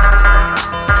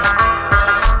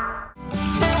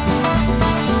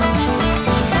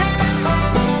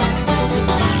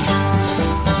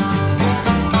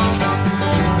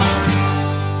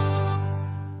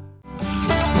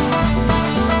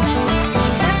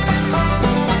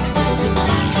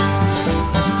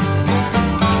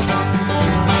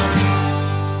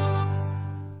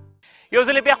یو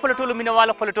ځل بیا خپلو ټولو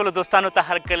مینهوالو خپلو ټولو دوستانو ته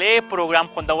هرکلی پروګرام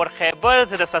خوندور خیبر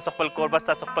زه د ستاسو خپل کوربه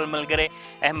ستاسو خپل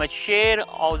ملګری احمد شیر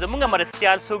او زموږ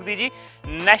مرستیال څوک دی جي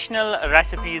نیشنل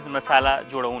ریسیپیز مساله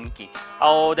جوړونکي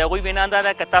او د هغوی وینا دا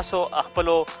ده که تاسو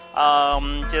خپلو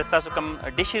چې ستاسو کوم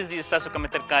ډشز دي ستاسو کومې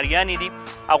ترکاریانې دي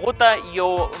هغو ته یو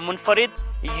منفرد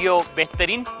یو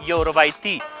بهترین یو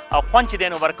روایتي او خوند چې دی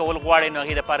نو ورکول غواړئ نو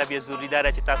هغې دپاره بیا ضروري دا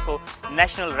ده چې تاسو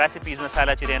نیشنل ریسیپیز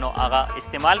مساله چې دی نو هغه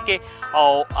استعمال کړئ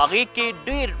او هغې کې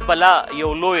ډېر بلا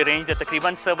یو لوی رینج د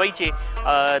تقریبا څه وایي چې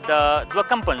د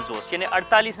 250 یعنې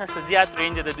 48 نه څه زیات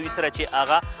رینج د دوی سره چې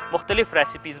هغه مختلف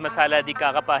ریسیپیز مساله دي که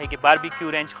هغه په هغې کې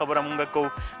باربیکیو رینج خبره مونږ کوو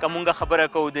که مونږ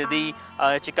خبره کوو د دې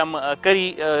چې کوم کری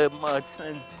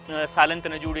سالن ته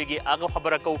نه جوړېږي هغه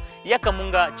خبره کوو یا که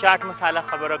مونږ چاټ مساله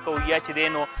خبره کوو یا چې دی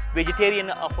نو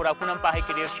ویجیټیرین خوراکونه هم په هغې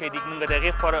کې ډېر شی دي مونږ د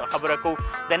هغې خبره کوو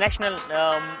د نیشنل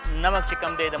نمک چې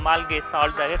کوم دی د مالګې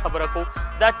سالټ د هغې خبره کوو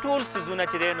دا ټول څیزونه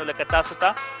چې دی نو لکه تاسو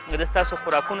ته د ستاسو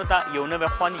خوراکونو ته یو نوی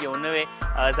خوند یو نوی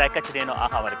ذایقه چې دی نو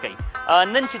هغه ورکوي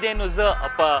نن چې دی نو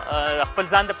زه په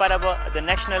خپل ځان دپاره به د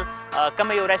نیشنل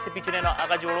کومه یو ریسیپي چې دی نو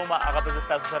هغه جوړوم هغه به زه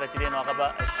ستاسو سره چې دی نو هغه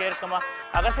به شیر کړم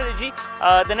هغه سره جي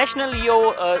د نیشنل یو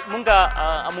مونږ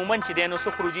عموما چې دی نو څه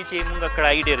خورو جي چې مونږ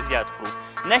کړایي ډېر زیات خورو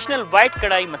نیشنل وایټ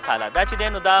کړای مساله دا چې دی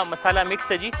نو دا مساله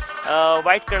مکس ده جي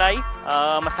وایټ کړای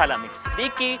مساله مکس دې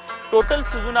کې ټوټل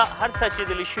څیزونه هر څه چې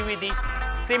دلې شوي دي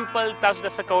سمپل تاسو ته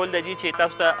څه کول ده جي چې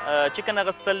تاسو ته چکن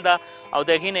اغوستل ده او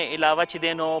د هغې نه علاوه چې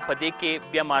دی نو په دې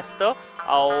کې بیا ماسته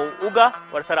او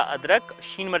اوږه ورسره ادرک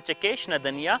شین مرچکې شنه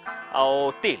دنیا او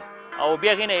تیل او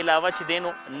بیا هغې نه علاوه چې دی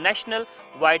نو نیشنل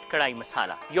وایټ کړای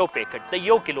مساله یو پیکټ د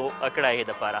 1 کیلو کړای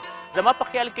دپاره زما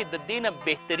په خیال کې د دې نه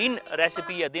بهترین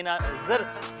ریسیپي یا دې نه زر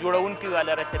جوړونکي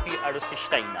والا ریسیپي اړو څه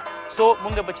شته نه سو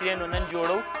مونږ به چې دی نو نن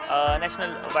جوړو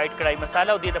نیشنل وایټ کړای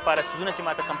مساله او دې دپاره څیزونه چې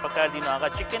ماته کوم پکار دي نو هغه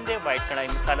چکن دی وایټ کړای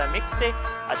مساله مکس دی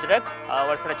ادرک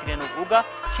ورسره چې دی نو اوږه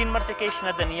شین مرچکې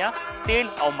شنه دنیا تیل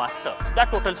او ماسته دا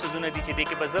ټوټل څیزونه دي چې دې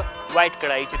کې به زه وایټ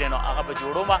کړای چې دی نو هغه به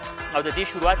جوړوم او د دې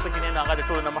شروعات به چې دی نو هغه د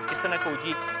ټولو نه مخکې څه نه کوو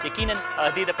جي یقینا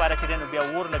دې دپاره چې دی نو بیا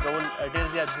اور لګول ډېر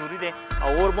زیات ضروري دی او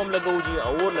اور به هم لګوو جي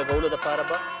او اور لګولو دپاره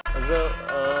به زه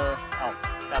او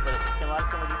دا به استعمال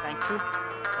کوم جي تھینک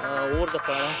یو اور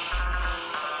دپاره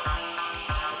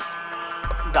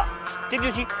دا ټیک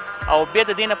دی جي او بیا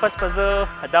د دې نه پس به زه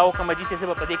دا وکړم جي چې زه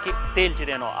به په دې کې تیل چې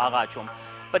دی نو هغه اچوم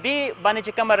په دې باندې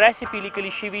چې کومه ریسیپي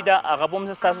لیکلي شوي ده هغه به هم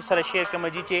زه ستاسو سره شیر کړم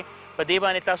جي چې په دې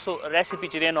باندې تاسو ریسیپي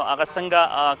چې دی نو هغه څنګه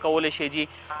کولی شئ جي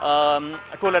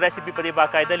ټوله ریسیپي په دې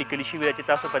باقاعده لیکلي شوي ده چې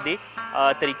تاسو په دې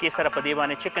طریقې سره په دې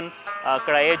باندې چکن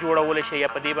کړایۍ جوړولی شئ یا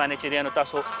په دې باندې چې دی نو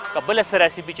تاسو که بله څه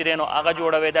ریسیپي چې دی نو هغه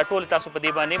جوړوئ دا ټول تاسو په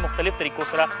دې باندې مختلف طریقو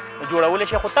سره جوړولی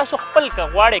شئ خو تاسو خپل که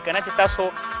غواړئ که نه چې تاسو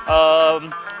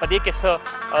په دې کې څه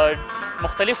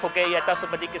مختلف وکړئ یا تاسو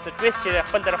په دې کې څه ټویسټ چې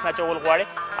خپل طرف نه اچول غواړئ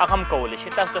هغه هم کولی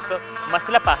شئ تاسو ته څه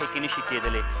مسله په هغې کې نشي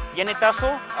کېدلی یعنې تاسو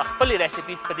خپلې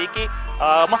ریسیپیز په دې کې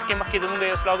کې مخکې زمونږ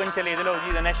یو سلوګن چلیدلی و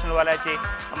جي د نیشنل والا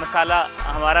چې مساله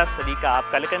همارا سلیقه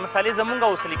آپ کا لکه مسالې زمونږ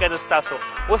او سلیقه د ستاسو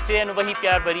اوس چې دی نو وهي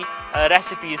پیار بری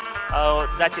ریسیپیز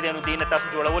دا چې دی نو دې نه تاسو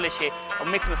جوړولی شئ او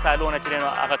مکس مسالو نه چې دی نو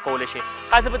هغه کولی شئ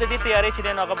ښه زه به د دې تیاری چې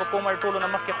دی نو هغه به کوم ټولو نه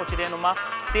مخکې خو چې دی نو ما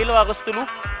تیلو اغوستلو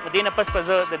دې نه پس به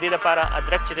زه د دې دپاره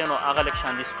ادرک چې دی نو هغه لږ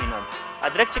شاندې سپینوم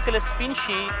ادرک چې کله سپین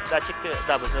شي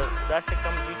دا به زه داسې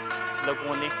کم جي لږ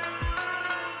غوندې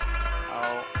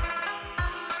او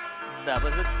دا به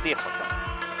زه دې خوا کړم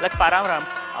لږ په ارام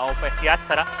او په احتیاط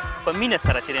سره په مینه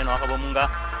سره چې دی نو هغه به مونږ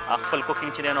خپل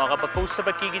کوکینګ چې دی نو هغه به کوو څه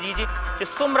به کېږي جي چې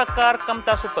څومره کار کم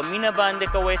تاسو په مینه باندې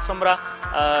کوئ څومره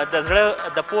د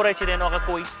زړه د پوره چې دی نو هغه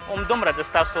کوئ همدومره د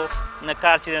ستاسو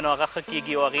کار چې دی نو هغه ښه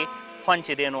کېږي او هغې خوند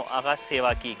چې دی نو هغه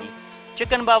سیوا کېږي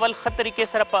چکن باول ښه طریقې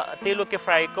سره په تیلو کې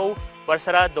فرای کوو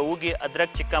ورسره د وږي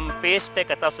ادرک چې کم پیسټ دی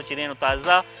که تاسو چې دی نو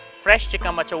تازه فرش چې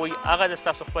کوم اچوئ هغه د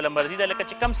ستاسو خپله مرضي ده لکه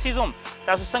چې کم سیز هم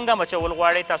تاسو څنګه هم اچول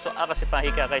غواړئ تاسو هغسې په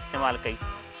هغې کې هغه استعمال کوئ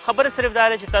خبره صرف دا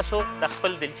ده چې تاسو د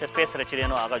خپل دلچسپۍ سره چې دی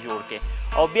نو هغه جوړ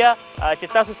کړئ او بیا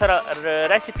چې تاسو سره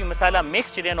ریسیپي مساله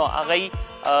میکس چې دی نو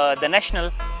هغه د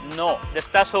نیشنل نو د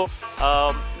ستاسو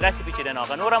ریسیپي چې دی نو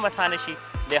هغه نور هم اسانه شي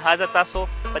لہذا تاسو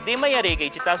په دې مه یریږئ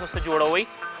چې تاسو څه جوړوئ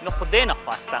نو خدای نه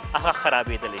خواسته هغه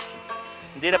خرابېدلی شي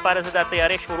دې لپاره زه دا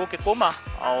تیاری شروع کې کومه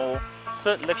او څه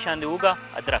لږ شاندې اوږه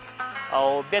ادرک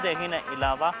او بیا د هغې نه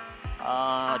علاوه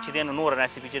چې دی نو نوره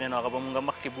ریسیپي چې دی نو هغه به مونږ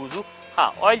مخکې بوځو ها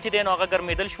اویل چې دی نو هغه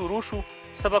ګرمېدل شروع شو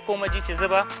څه به کومه جي چې زه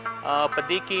به په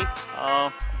دې کې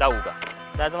دا اوږه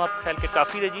دا زما په خیال کې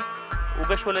کافي ده جي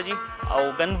اوږه شوله جي او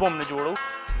ګند به هم نه جوړو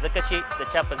ځکه چې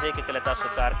د چا په ځای کې کله تاسو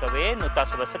کار کوئ نو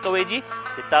تاسو به څه کوئ جي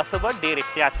چې تاسو به ډېر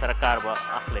احتیاط سره کار به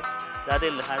اخلئ دا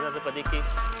د لحاظه زه په دې کې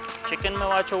چکن مې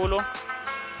واچولو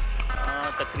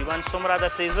تقریبا څومره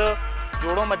داسې زه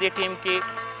جوړوم دې ټیم کې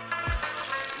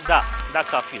دا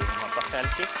کافي دی زما په خیال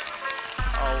کې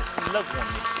او لږ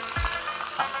غوندې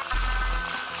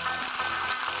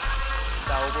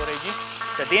دا وګورئ جي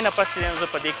د دې نه پس زه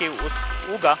په دې کې اوس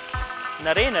اوږه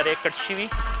نری کټ شوي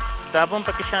دا به هم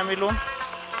پکې شاملوم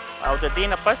او د دې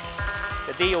نه پس د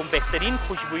دې یو بهترین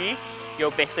خوشبویي یو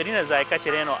بهترینه ذایقه چې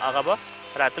دی نو هغه به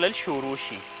راتلل شروع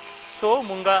شي سو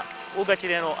مونږه اوږه چې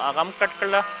دی نو هغه هم کټ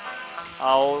کړله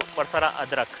او ورسره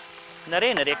ادرک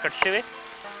نری کټ شوی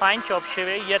فاین چاپ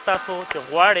شوی یا تاسو چې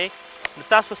غواړئ نو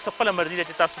تاسو خپله مرضي ده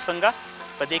چې تاسو څنګه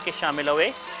په دې کې شاملوئ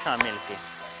شامل کړئ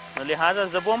نو لہذا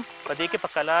زه به هم په دې کې په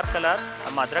کلار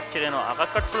هم ادرک چې دی نو هغه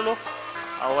کټ کړلو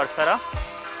او ورسره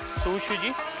څه وشو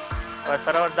جي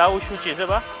ورسره دا وشو چې زه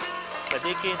به په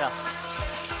دې کې دا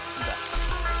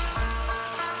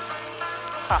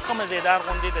ښه مزیدار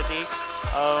غوندې د دې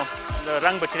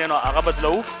رنګ به چې دی نو هغه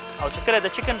بدلوو او چې کله د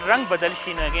چکن رنګ بدل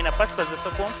شي نو هغې نه پس به زه څه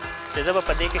کوم چې زه به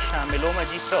په دې کې شاملوم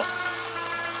جي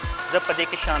زه په دې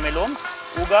کې شاملوم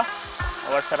اوږه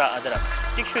او ورسره ادرک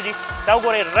ټیک شو جي دا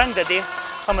وګورئ رنګ د دې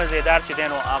ښه مزیدار چې دی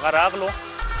نو هغه راغلو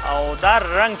او دا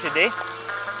رنګ چې دی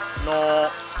نو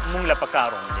مونږ له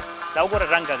پکار هم دی دا وګوره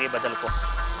رنګ هغې بدل کو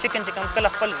چکن چې کوم کله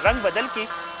خپل رنګ بدل کړي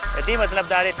د دې مطلب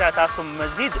دا دی تاسو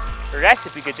مزید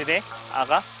ریسیپي کې چې دی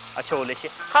هغه اچولی شي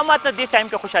ښه ماته دې ټایم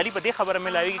کې خوشحالي په دې خبره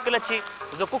میلاویږي کله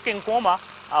چې زه کوکینګ کوم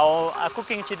او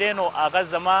کوکینګ چې دی نو هغه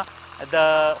زما د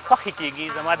خوښې کېږي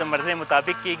زما د مرضۍ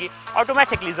مطابق کېږي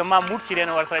اټومیټیکلی زما موډ چې دی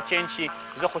نو ورسره چینج شي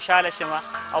زه خوشحاله شم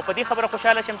او په دې خبره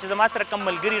خوشحاله شم چې زما سره کم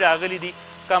ملګري راغلي دي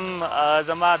کم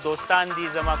زما دوستان دي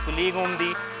زما کلیګ هم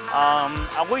دي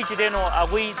هغوی چې دی نو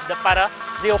هغوی دپاره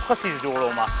زه یو ښه څیز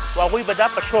جوړوم او هغوی به دا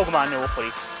په شوق باندې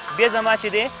وخوري بیا زما چې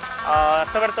دی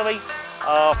څه ورته وایي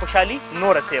خوشحالي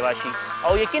نوره سیوا شي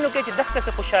او یقین وکړئ چې دغسې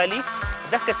خوشحالي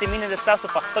دغسې مینه د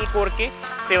ستاسو په خپل کور کې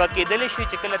سیوا کېدلی شي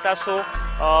چې کله تاسو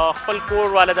خپل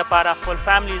کور والا دپاره خپل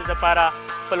فیملیز دپاره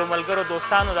خپلو ملګرو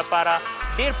دوستانو دپاره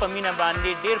ډېر په مینه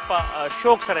باندې ډېر په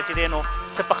شوق سره چې دی نو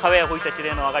څه پخوئ هغوی ته چې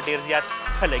دی نو هغه ډېر زیات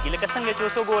ښه لګي لکه څنګه چې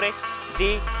اوس وګورئ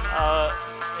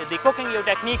د کوکینګ یو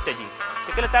ټیکنیک ته جي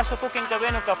چې کله تاسو کوکینګ کوئ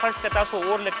نو که فرض که تاسو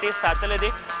اور لږ تیز ساتلی دی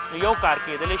نو یو کار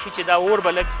کېدلی شي چې دا اور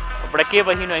به لږ بړکې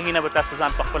وهي نو هغې نه به تاسو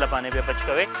ځان په خپله باندې بیا بچ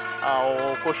کوئ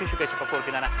او کوشش وکړئ چې په کور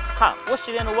کې نه ها اوس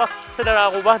چې دی نو وخت څه ډول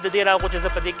راغو وخت د دې راغو چې زه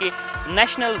په دې کې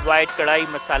نیشنل وایټ کړای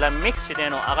مساله مکس چې دی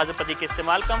نو هغه زه په دې کې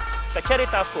استعمال کړم که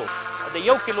چېرې تاسو د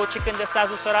 1 کیلو چکن د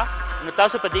ستاسو سره نو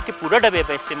تاسو په دې کې پوره ډبې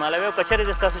به استعمالوئ او که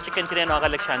چېرې ستاسو چکن چې دی نو هغه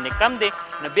لږ شاندې کم دی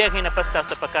نو بیا هغې نه پس تاسو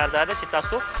ته پکار دا ده چې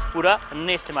تاسو پوره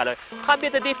نه استعمالوئ ښه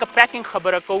بیا د دې که پیکینګ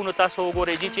خبره کوو نو تاسو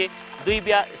وګورئ جي چې دوی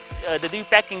بیا د دوی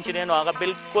پیکینګ چې دی نو هغه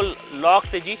بالکل لاک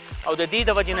دی جي او د دې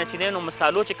د وجې نه چې دی نو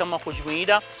مسالو چې کومه خوشبویي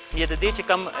ده یا د دې چې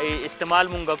کوم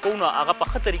استعمال مونږ کوو نو هغه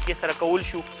په ښه طریقې سره کول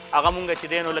شو هغه مونږ چې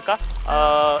دی نو لکه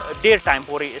ډېر ټایم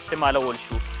پورې استعمالول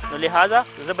شو نو لہذا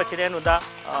زه به چې دی نو دا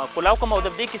کلاو کوم او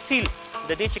د دې کې سیل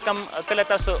د دې چې کوم کله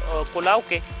تاسو پلاو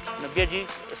کې نو بیا جي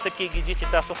څه کېږي جي چې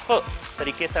تاسو ښه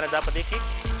طریقې سره دا په دې کې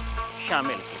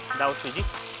شامل کړئ. دا وشو جي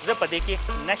زه په دې کې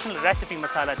نیشنل ریسیپي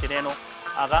مساله چې دی نو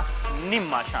هغه نیم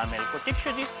ما شامل کړو. ټیک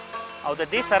شو جي او د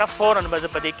دې سره فوراً به زه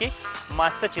په دې کې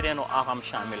ماسته چې دی نو هغه هم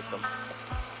شامل کړم.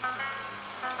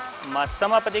 ماسته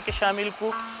ما په دې کې شامل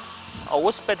کړو او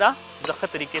اوس په دا زه ښه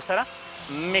طریقې سره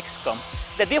مکس کړم.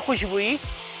 د دې خوشبویي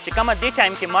چې کومه دې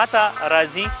ټایم کې ماته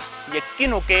راځي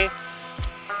یقین وکړئ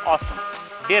awesome.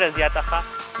 ډېره زیاته ښه،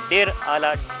 ډېر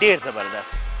اعلی، ډېر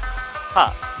زبردست. ها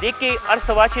دې کې هر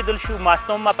څه واچېدل شو، ماسته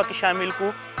هم ما پکې شامل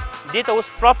کړو. دې ته اوس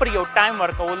پراپر یو ټایم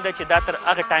ورکول دی چې دا تر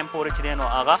هغه ټایم پورې چې دی نو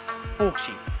هغه پوخ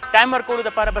شي. ټایم ورکولو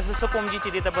دپاره به زه څه کوم جي چې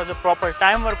دې ته به زه پراپر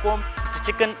ټایم ورکوم چې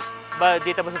چکن به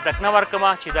دې ته به زه ډکنه ورکړم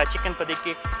چې دا چکن په دې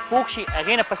کې پوخ شي.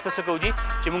 هغې نه پس څه کوو جي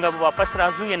چې موږ به واپس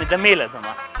راځو، یعنې دمې له ځم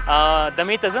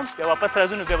دمې ته ځم، بیا واپس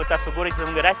راځو نو بیا به تاسو ګورئ چې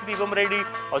زموږ ریسیپي به هم ریډي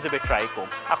او زه به یې ټرای کوم.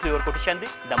 اخلي ورکوټي شاندې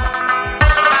دمه.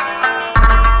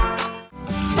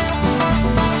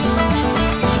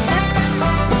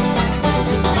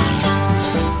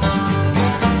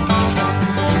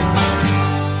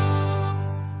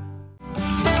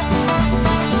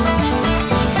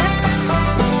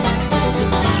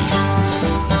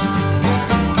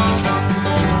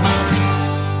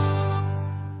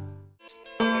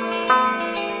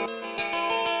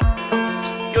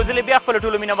 زه بیا خپل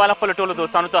ټولو مینه والا خپل ټولو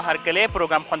دوستانو ته هرکلی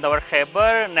پروګرام خوندور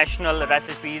خیبر نیشنل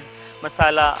ریسیپیز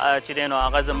مساله چې دی نو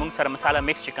هغه زموږ سره مساله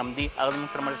مکس چې کوم دي هغه زموږ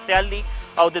سره مرستیال دي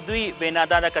او د دوی بنا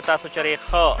دا ده که تاسو چېرې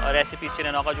ښه ریسیپیز چې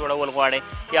دی نو هغه جوړول غواړئ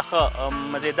یا ښه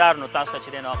مزیدار نو تاسو چې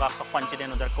دی نو هغه ښه خوند چې دی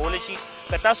نو درکولی شي.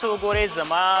 که تاسو وګورئ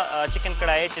زما چکن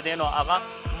کړایي چې دی نو هغه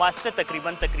ماسته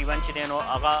تقریبا چې دی نو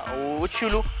هغه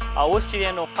وچولو او اوس چې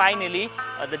دی نو فاینلي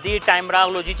د دې ټایم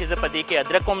راغلو جي چې زه په دې کې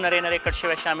ادرک هم نری نری کټ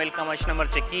شوی شامل کړم، شنه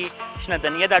مرچکي، شنه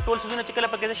دنیا، دا ټول څیزونه چې کله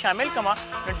پکې زه شامل کړم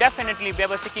نو ډیفینټلی بیا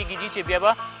به څه کېږي جي چې بیا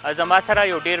به زما سره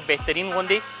یو ډېر بهترین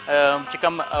غوندې چې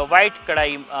کوم وایټ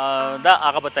کړایي دا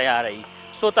هغه به تیاروي.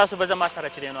 سو تاسو به زما سره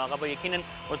چې دی نو هغه به یقینا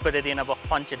اوس به د دې نه به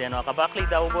خوند چې دی نو هغه به اخلي.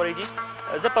 دا وګورئ جي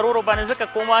زه پر ورو باندې ځکه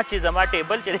کومه چې زما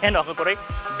ټیبل چې دی نو هغه ګورئ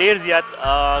ډېر زیات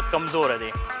کمزوره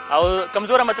دی او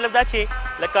کمزوره مطلب دا چې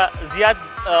لکه زیات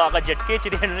هغه جټکې چې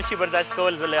دی نو نشي برداشت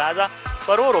کول. زه لہذا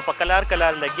پر ورو په کلار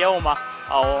لګیا وم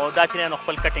او دا چې دی نو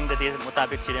خپل کټینګ د دې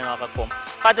مطابق چې دی نو هغه کوم.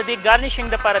 ښه د دې ګارنیشنګ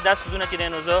دپاره دا څیزونه چې دی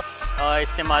نو زه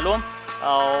استعمالوم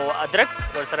او ادرک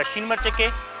ورسره شین مرچکې،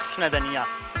 شنه دنیا.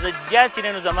 زه بیا چې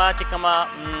دی نو زما چې کومه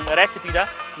ریسیپي ده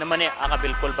نه منې هغه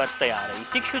بلکل به تیاروي.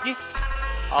 ټیک شو جي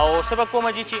او څه به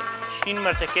کومه جي چې شین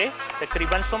مرچکې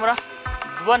تقریبا څومره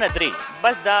 2 نه 3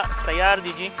 بس دا تیار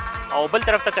دي جي. او بل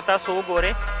طرف ته که تاسو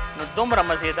وګورئ نو دومره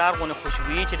مزیدار غونې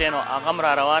خوشبویي چې دی نو هغه هم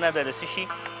را روانه ده د څه شي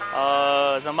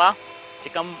زما چې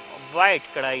کوم وایټ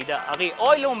کړایي ده هغې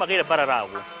اویل هم هغې دپاره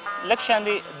راغو. لږ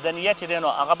شاندې دنیا چې دی نو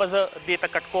هغه به زه دې ته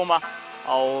کټ کوم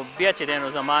او بیا چې دی نو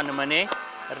زما نمنې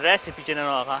ریسیپي چې دی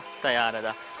نو هغه تیاره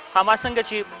ده. ښه ما څنګه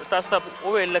چې تاسو ته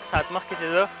وویل لږ ساعت مخکې چې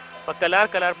زه په کلار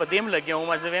په دې هم لګیا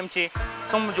وم، زه ویم چې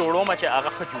څوم جوړوم چې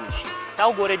هغه ښه جوړ شي. دا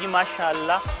وګورئ جي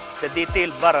ماشاءالله د دې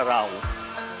تیل بره راغو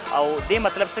او دې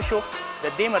مطلب څه شو؟ د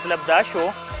دې مطلب دا شو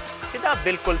چې دا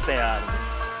بلکل تیار دی.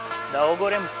 دا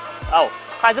وګورئ او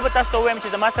ښه زه به تاسو ته ووایم چې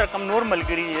زما سره کوم نور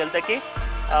ملګري دي دلته کې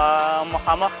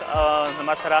مخامخ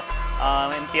زما سره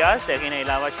امتیاز د هغې نه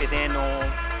علاوه چې دی نو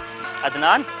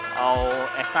عدنان او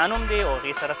احسان هم دی او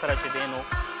هغې سره چې دی نو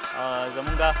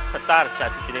زمونږ ستار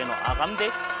چاچو چې دی نو هغه هم دی.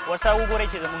 ورسره وګورئ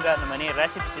چې زمونږ نمنې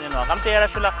ریسیپي چې دی نو هغه هم تیاره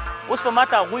شوله. اوس به ما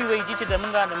ته هغوی وایي چې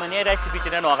زمونږ نمنې ریسیپي چې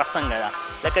دی نو هغه څنګه ده،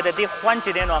 لکه د دې خوند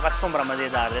چې دی نو هغه څومره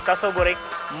مزیدار دی. تاسو وګورئ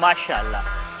ماشاءالله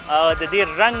د دې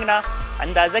رنګ نه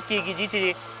اندازه کېږي جي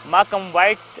چې ما کوم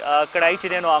وایټ کړایي چې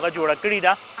دی نو هغه جوړه کړې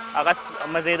ده هغه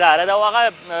مزیداره ده او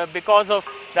هغه بیکاز آف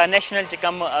دا نیشنل چې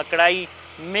کوم کړایي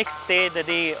مکس دی د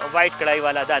دې وایټ کړایي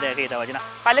والا دا د هغې د وجې نه.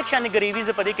 هلک شانې ګریوي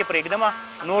زه په دې کې پرېږدم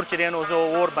نور چې دی نو زه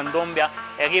اور بندوم بیا.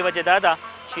 هغې وجه دا ده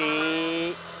چې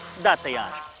دا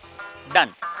تیار ډن.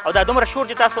 او دا دومره شور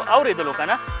چې تاسو اورېدلو که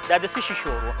نه دا د څه شي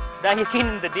شور و؟ دا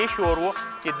یقینا د دې شور و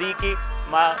چې دې کې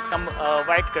ما کوم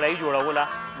وایټ کړایي جوړوله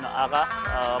نو هغه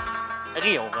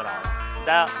هغې وغوراوه.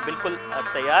 دا بلکل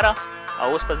تیاره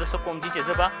او اوس به زه څه کوم دي چې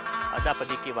زه به دا په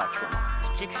دې کې واچوم.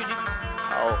 ټیک شو جي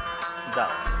او دا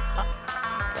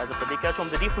دا زه په دې کې اچوم.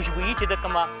 د دې خوشبویي چې د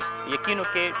کومه یقین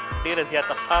وکړئ ډېره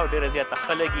زیاته ښه او ډېره زیاته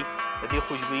ښه لګي. د دې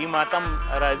خوشبویي ما ته هم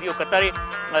راځي او که ترې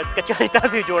که چېرې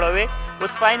تاسو یې جوړوئ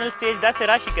اوس فاینل سټیج داسې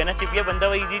راشي که نه چې بیا بنده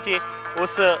وایي چې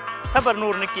اوس صبر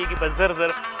نور نه کېږي بس زر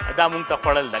زر دا مونږ ته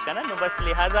خوړل ده که نه نو بس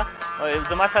لحاظه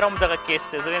زما سره هم دغه کیس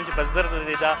دی زه وایم چې بس زر زر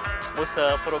دی دا اوس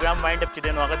پروګرام وایند اپ چې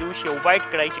دی نو هغه دې وشي او وایټ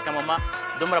کړای چې کومه ما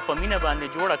دومره په مینه باندې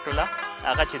جوړه کړله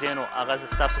هغه چې دی نو هغه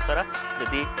زه ستاسو سره د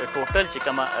دې ټوټل چې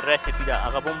کومه ریسیپي ده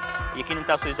هغه به هم یقینا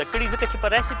تاسو زده کړي ځکه چې په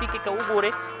ریسیپي کې که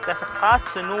وګورئ داسې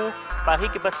خاص نو په هغې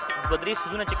کې بس دوه درې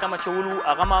څیزونه چې کوم اچولو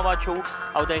هغه ما واچوو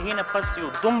او د هغې نه پس یو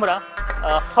دومره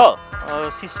ښه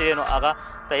څیز چې دی نو هغه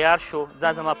تیار شو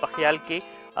دا زما په خیال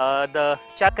کې د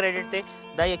چا کریډټ دی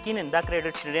دا یقینا دا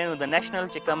کریډټ چې دی نو د نیشنل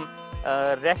چې کوم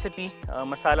ریسیپي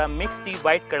مساله مکس دی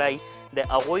وایټ کړای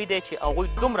د هغوی دی چې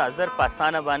هغوی دومره زر په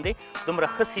اسانه باندې دومره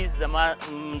ښه څیز زما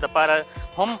دپاره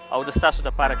هم او د ستاسو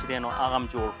دپاره چې دی نو هغه هم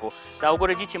جوړ کړو دا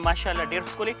وګورئ جي چې ماشاءالله ډېر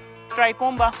ښکلې ټرای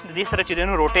کوم به د دې سره چې دی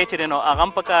نو روټۍ چې دی نو هغه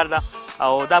هم پکار ده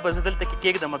او دا به زه دلته کې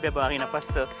کېږدم بیا به هغې نه پس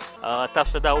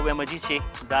تاسو ته دا ووایم جي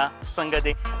چې دا څنګه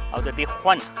دی او د دې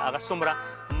خوند هغه څومره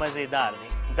مزیدار دی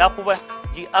دا خو به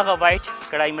جی هغه وایټ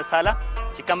کړای مساله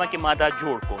چې کومه کې ما دا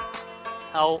جوړ کو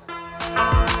او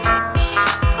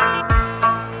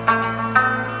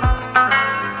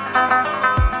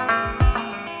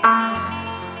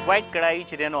وایټ کړای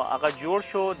چې دی نو هغه جوړ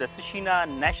شو د څه شي نه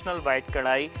نیشنل وایټ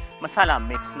کړای مساله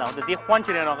مکس نه او د دې خوند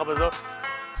چې دی نو هغه به زه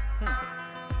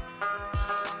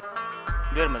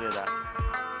ډېر مزیدار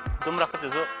دومره ښه چې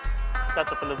زه تا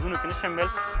ته په لفظونو کې نشم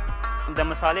ویل د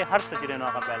مسالې هر څه چې دی نو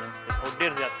هغه بیلنس دی او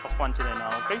ډېر زیات ښه خوند چې دی نو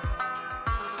هغه کوي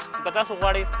که تاسو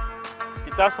غواړئ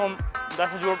چې تاسو هم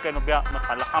داسې جوړ کړئ نو بیا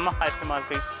مساله خامخا استعمال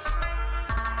کوئ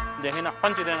د هغې نه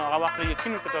خوند چې دی نو هغه واخلئ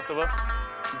یقین وکړئ تاسو به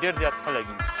ډېر زیات ښه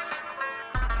لګي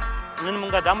نن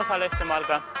مونږ دا مساله استعمال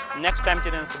کړه نیکسټ ټایم چې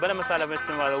دی نو څه بله مساله به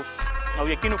استعمالوو او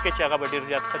یقین وکړئ چې هغه به ډېر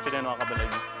زیات ښه چې دی نو هغه به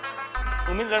لګي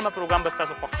امید لرم پروګرام به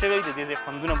ستاسو خوښ شوی د دې ځای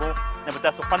خوندونه به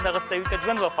تاسو خوند اخیستی وي که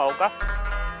ژوند وفا وکړه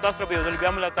تاسو سره به یو ځل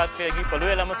بیا ملاقات کېږي په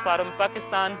لویه لمه سپارم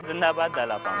پاکستان زنده باد د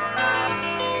الله پامان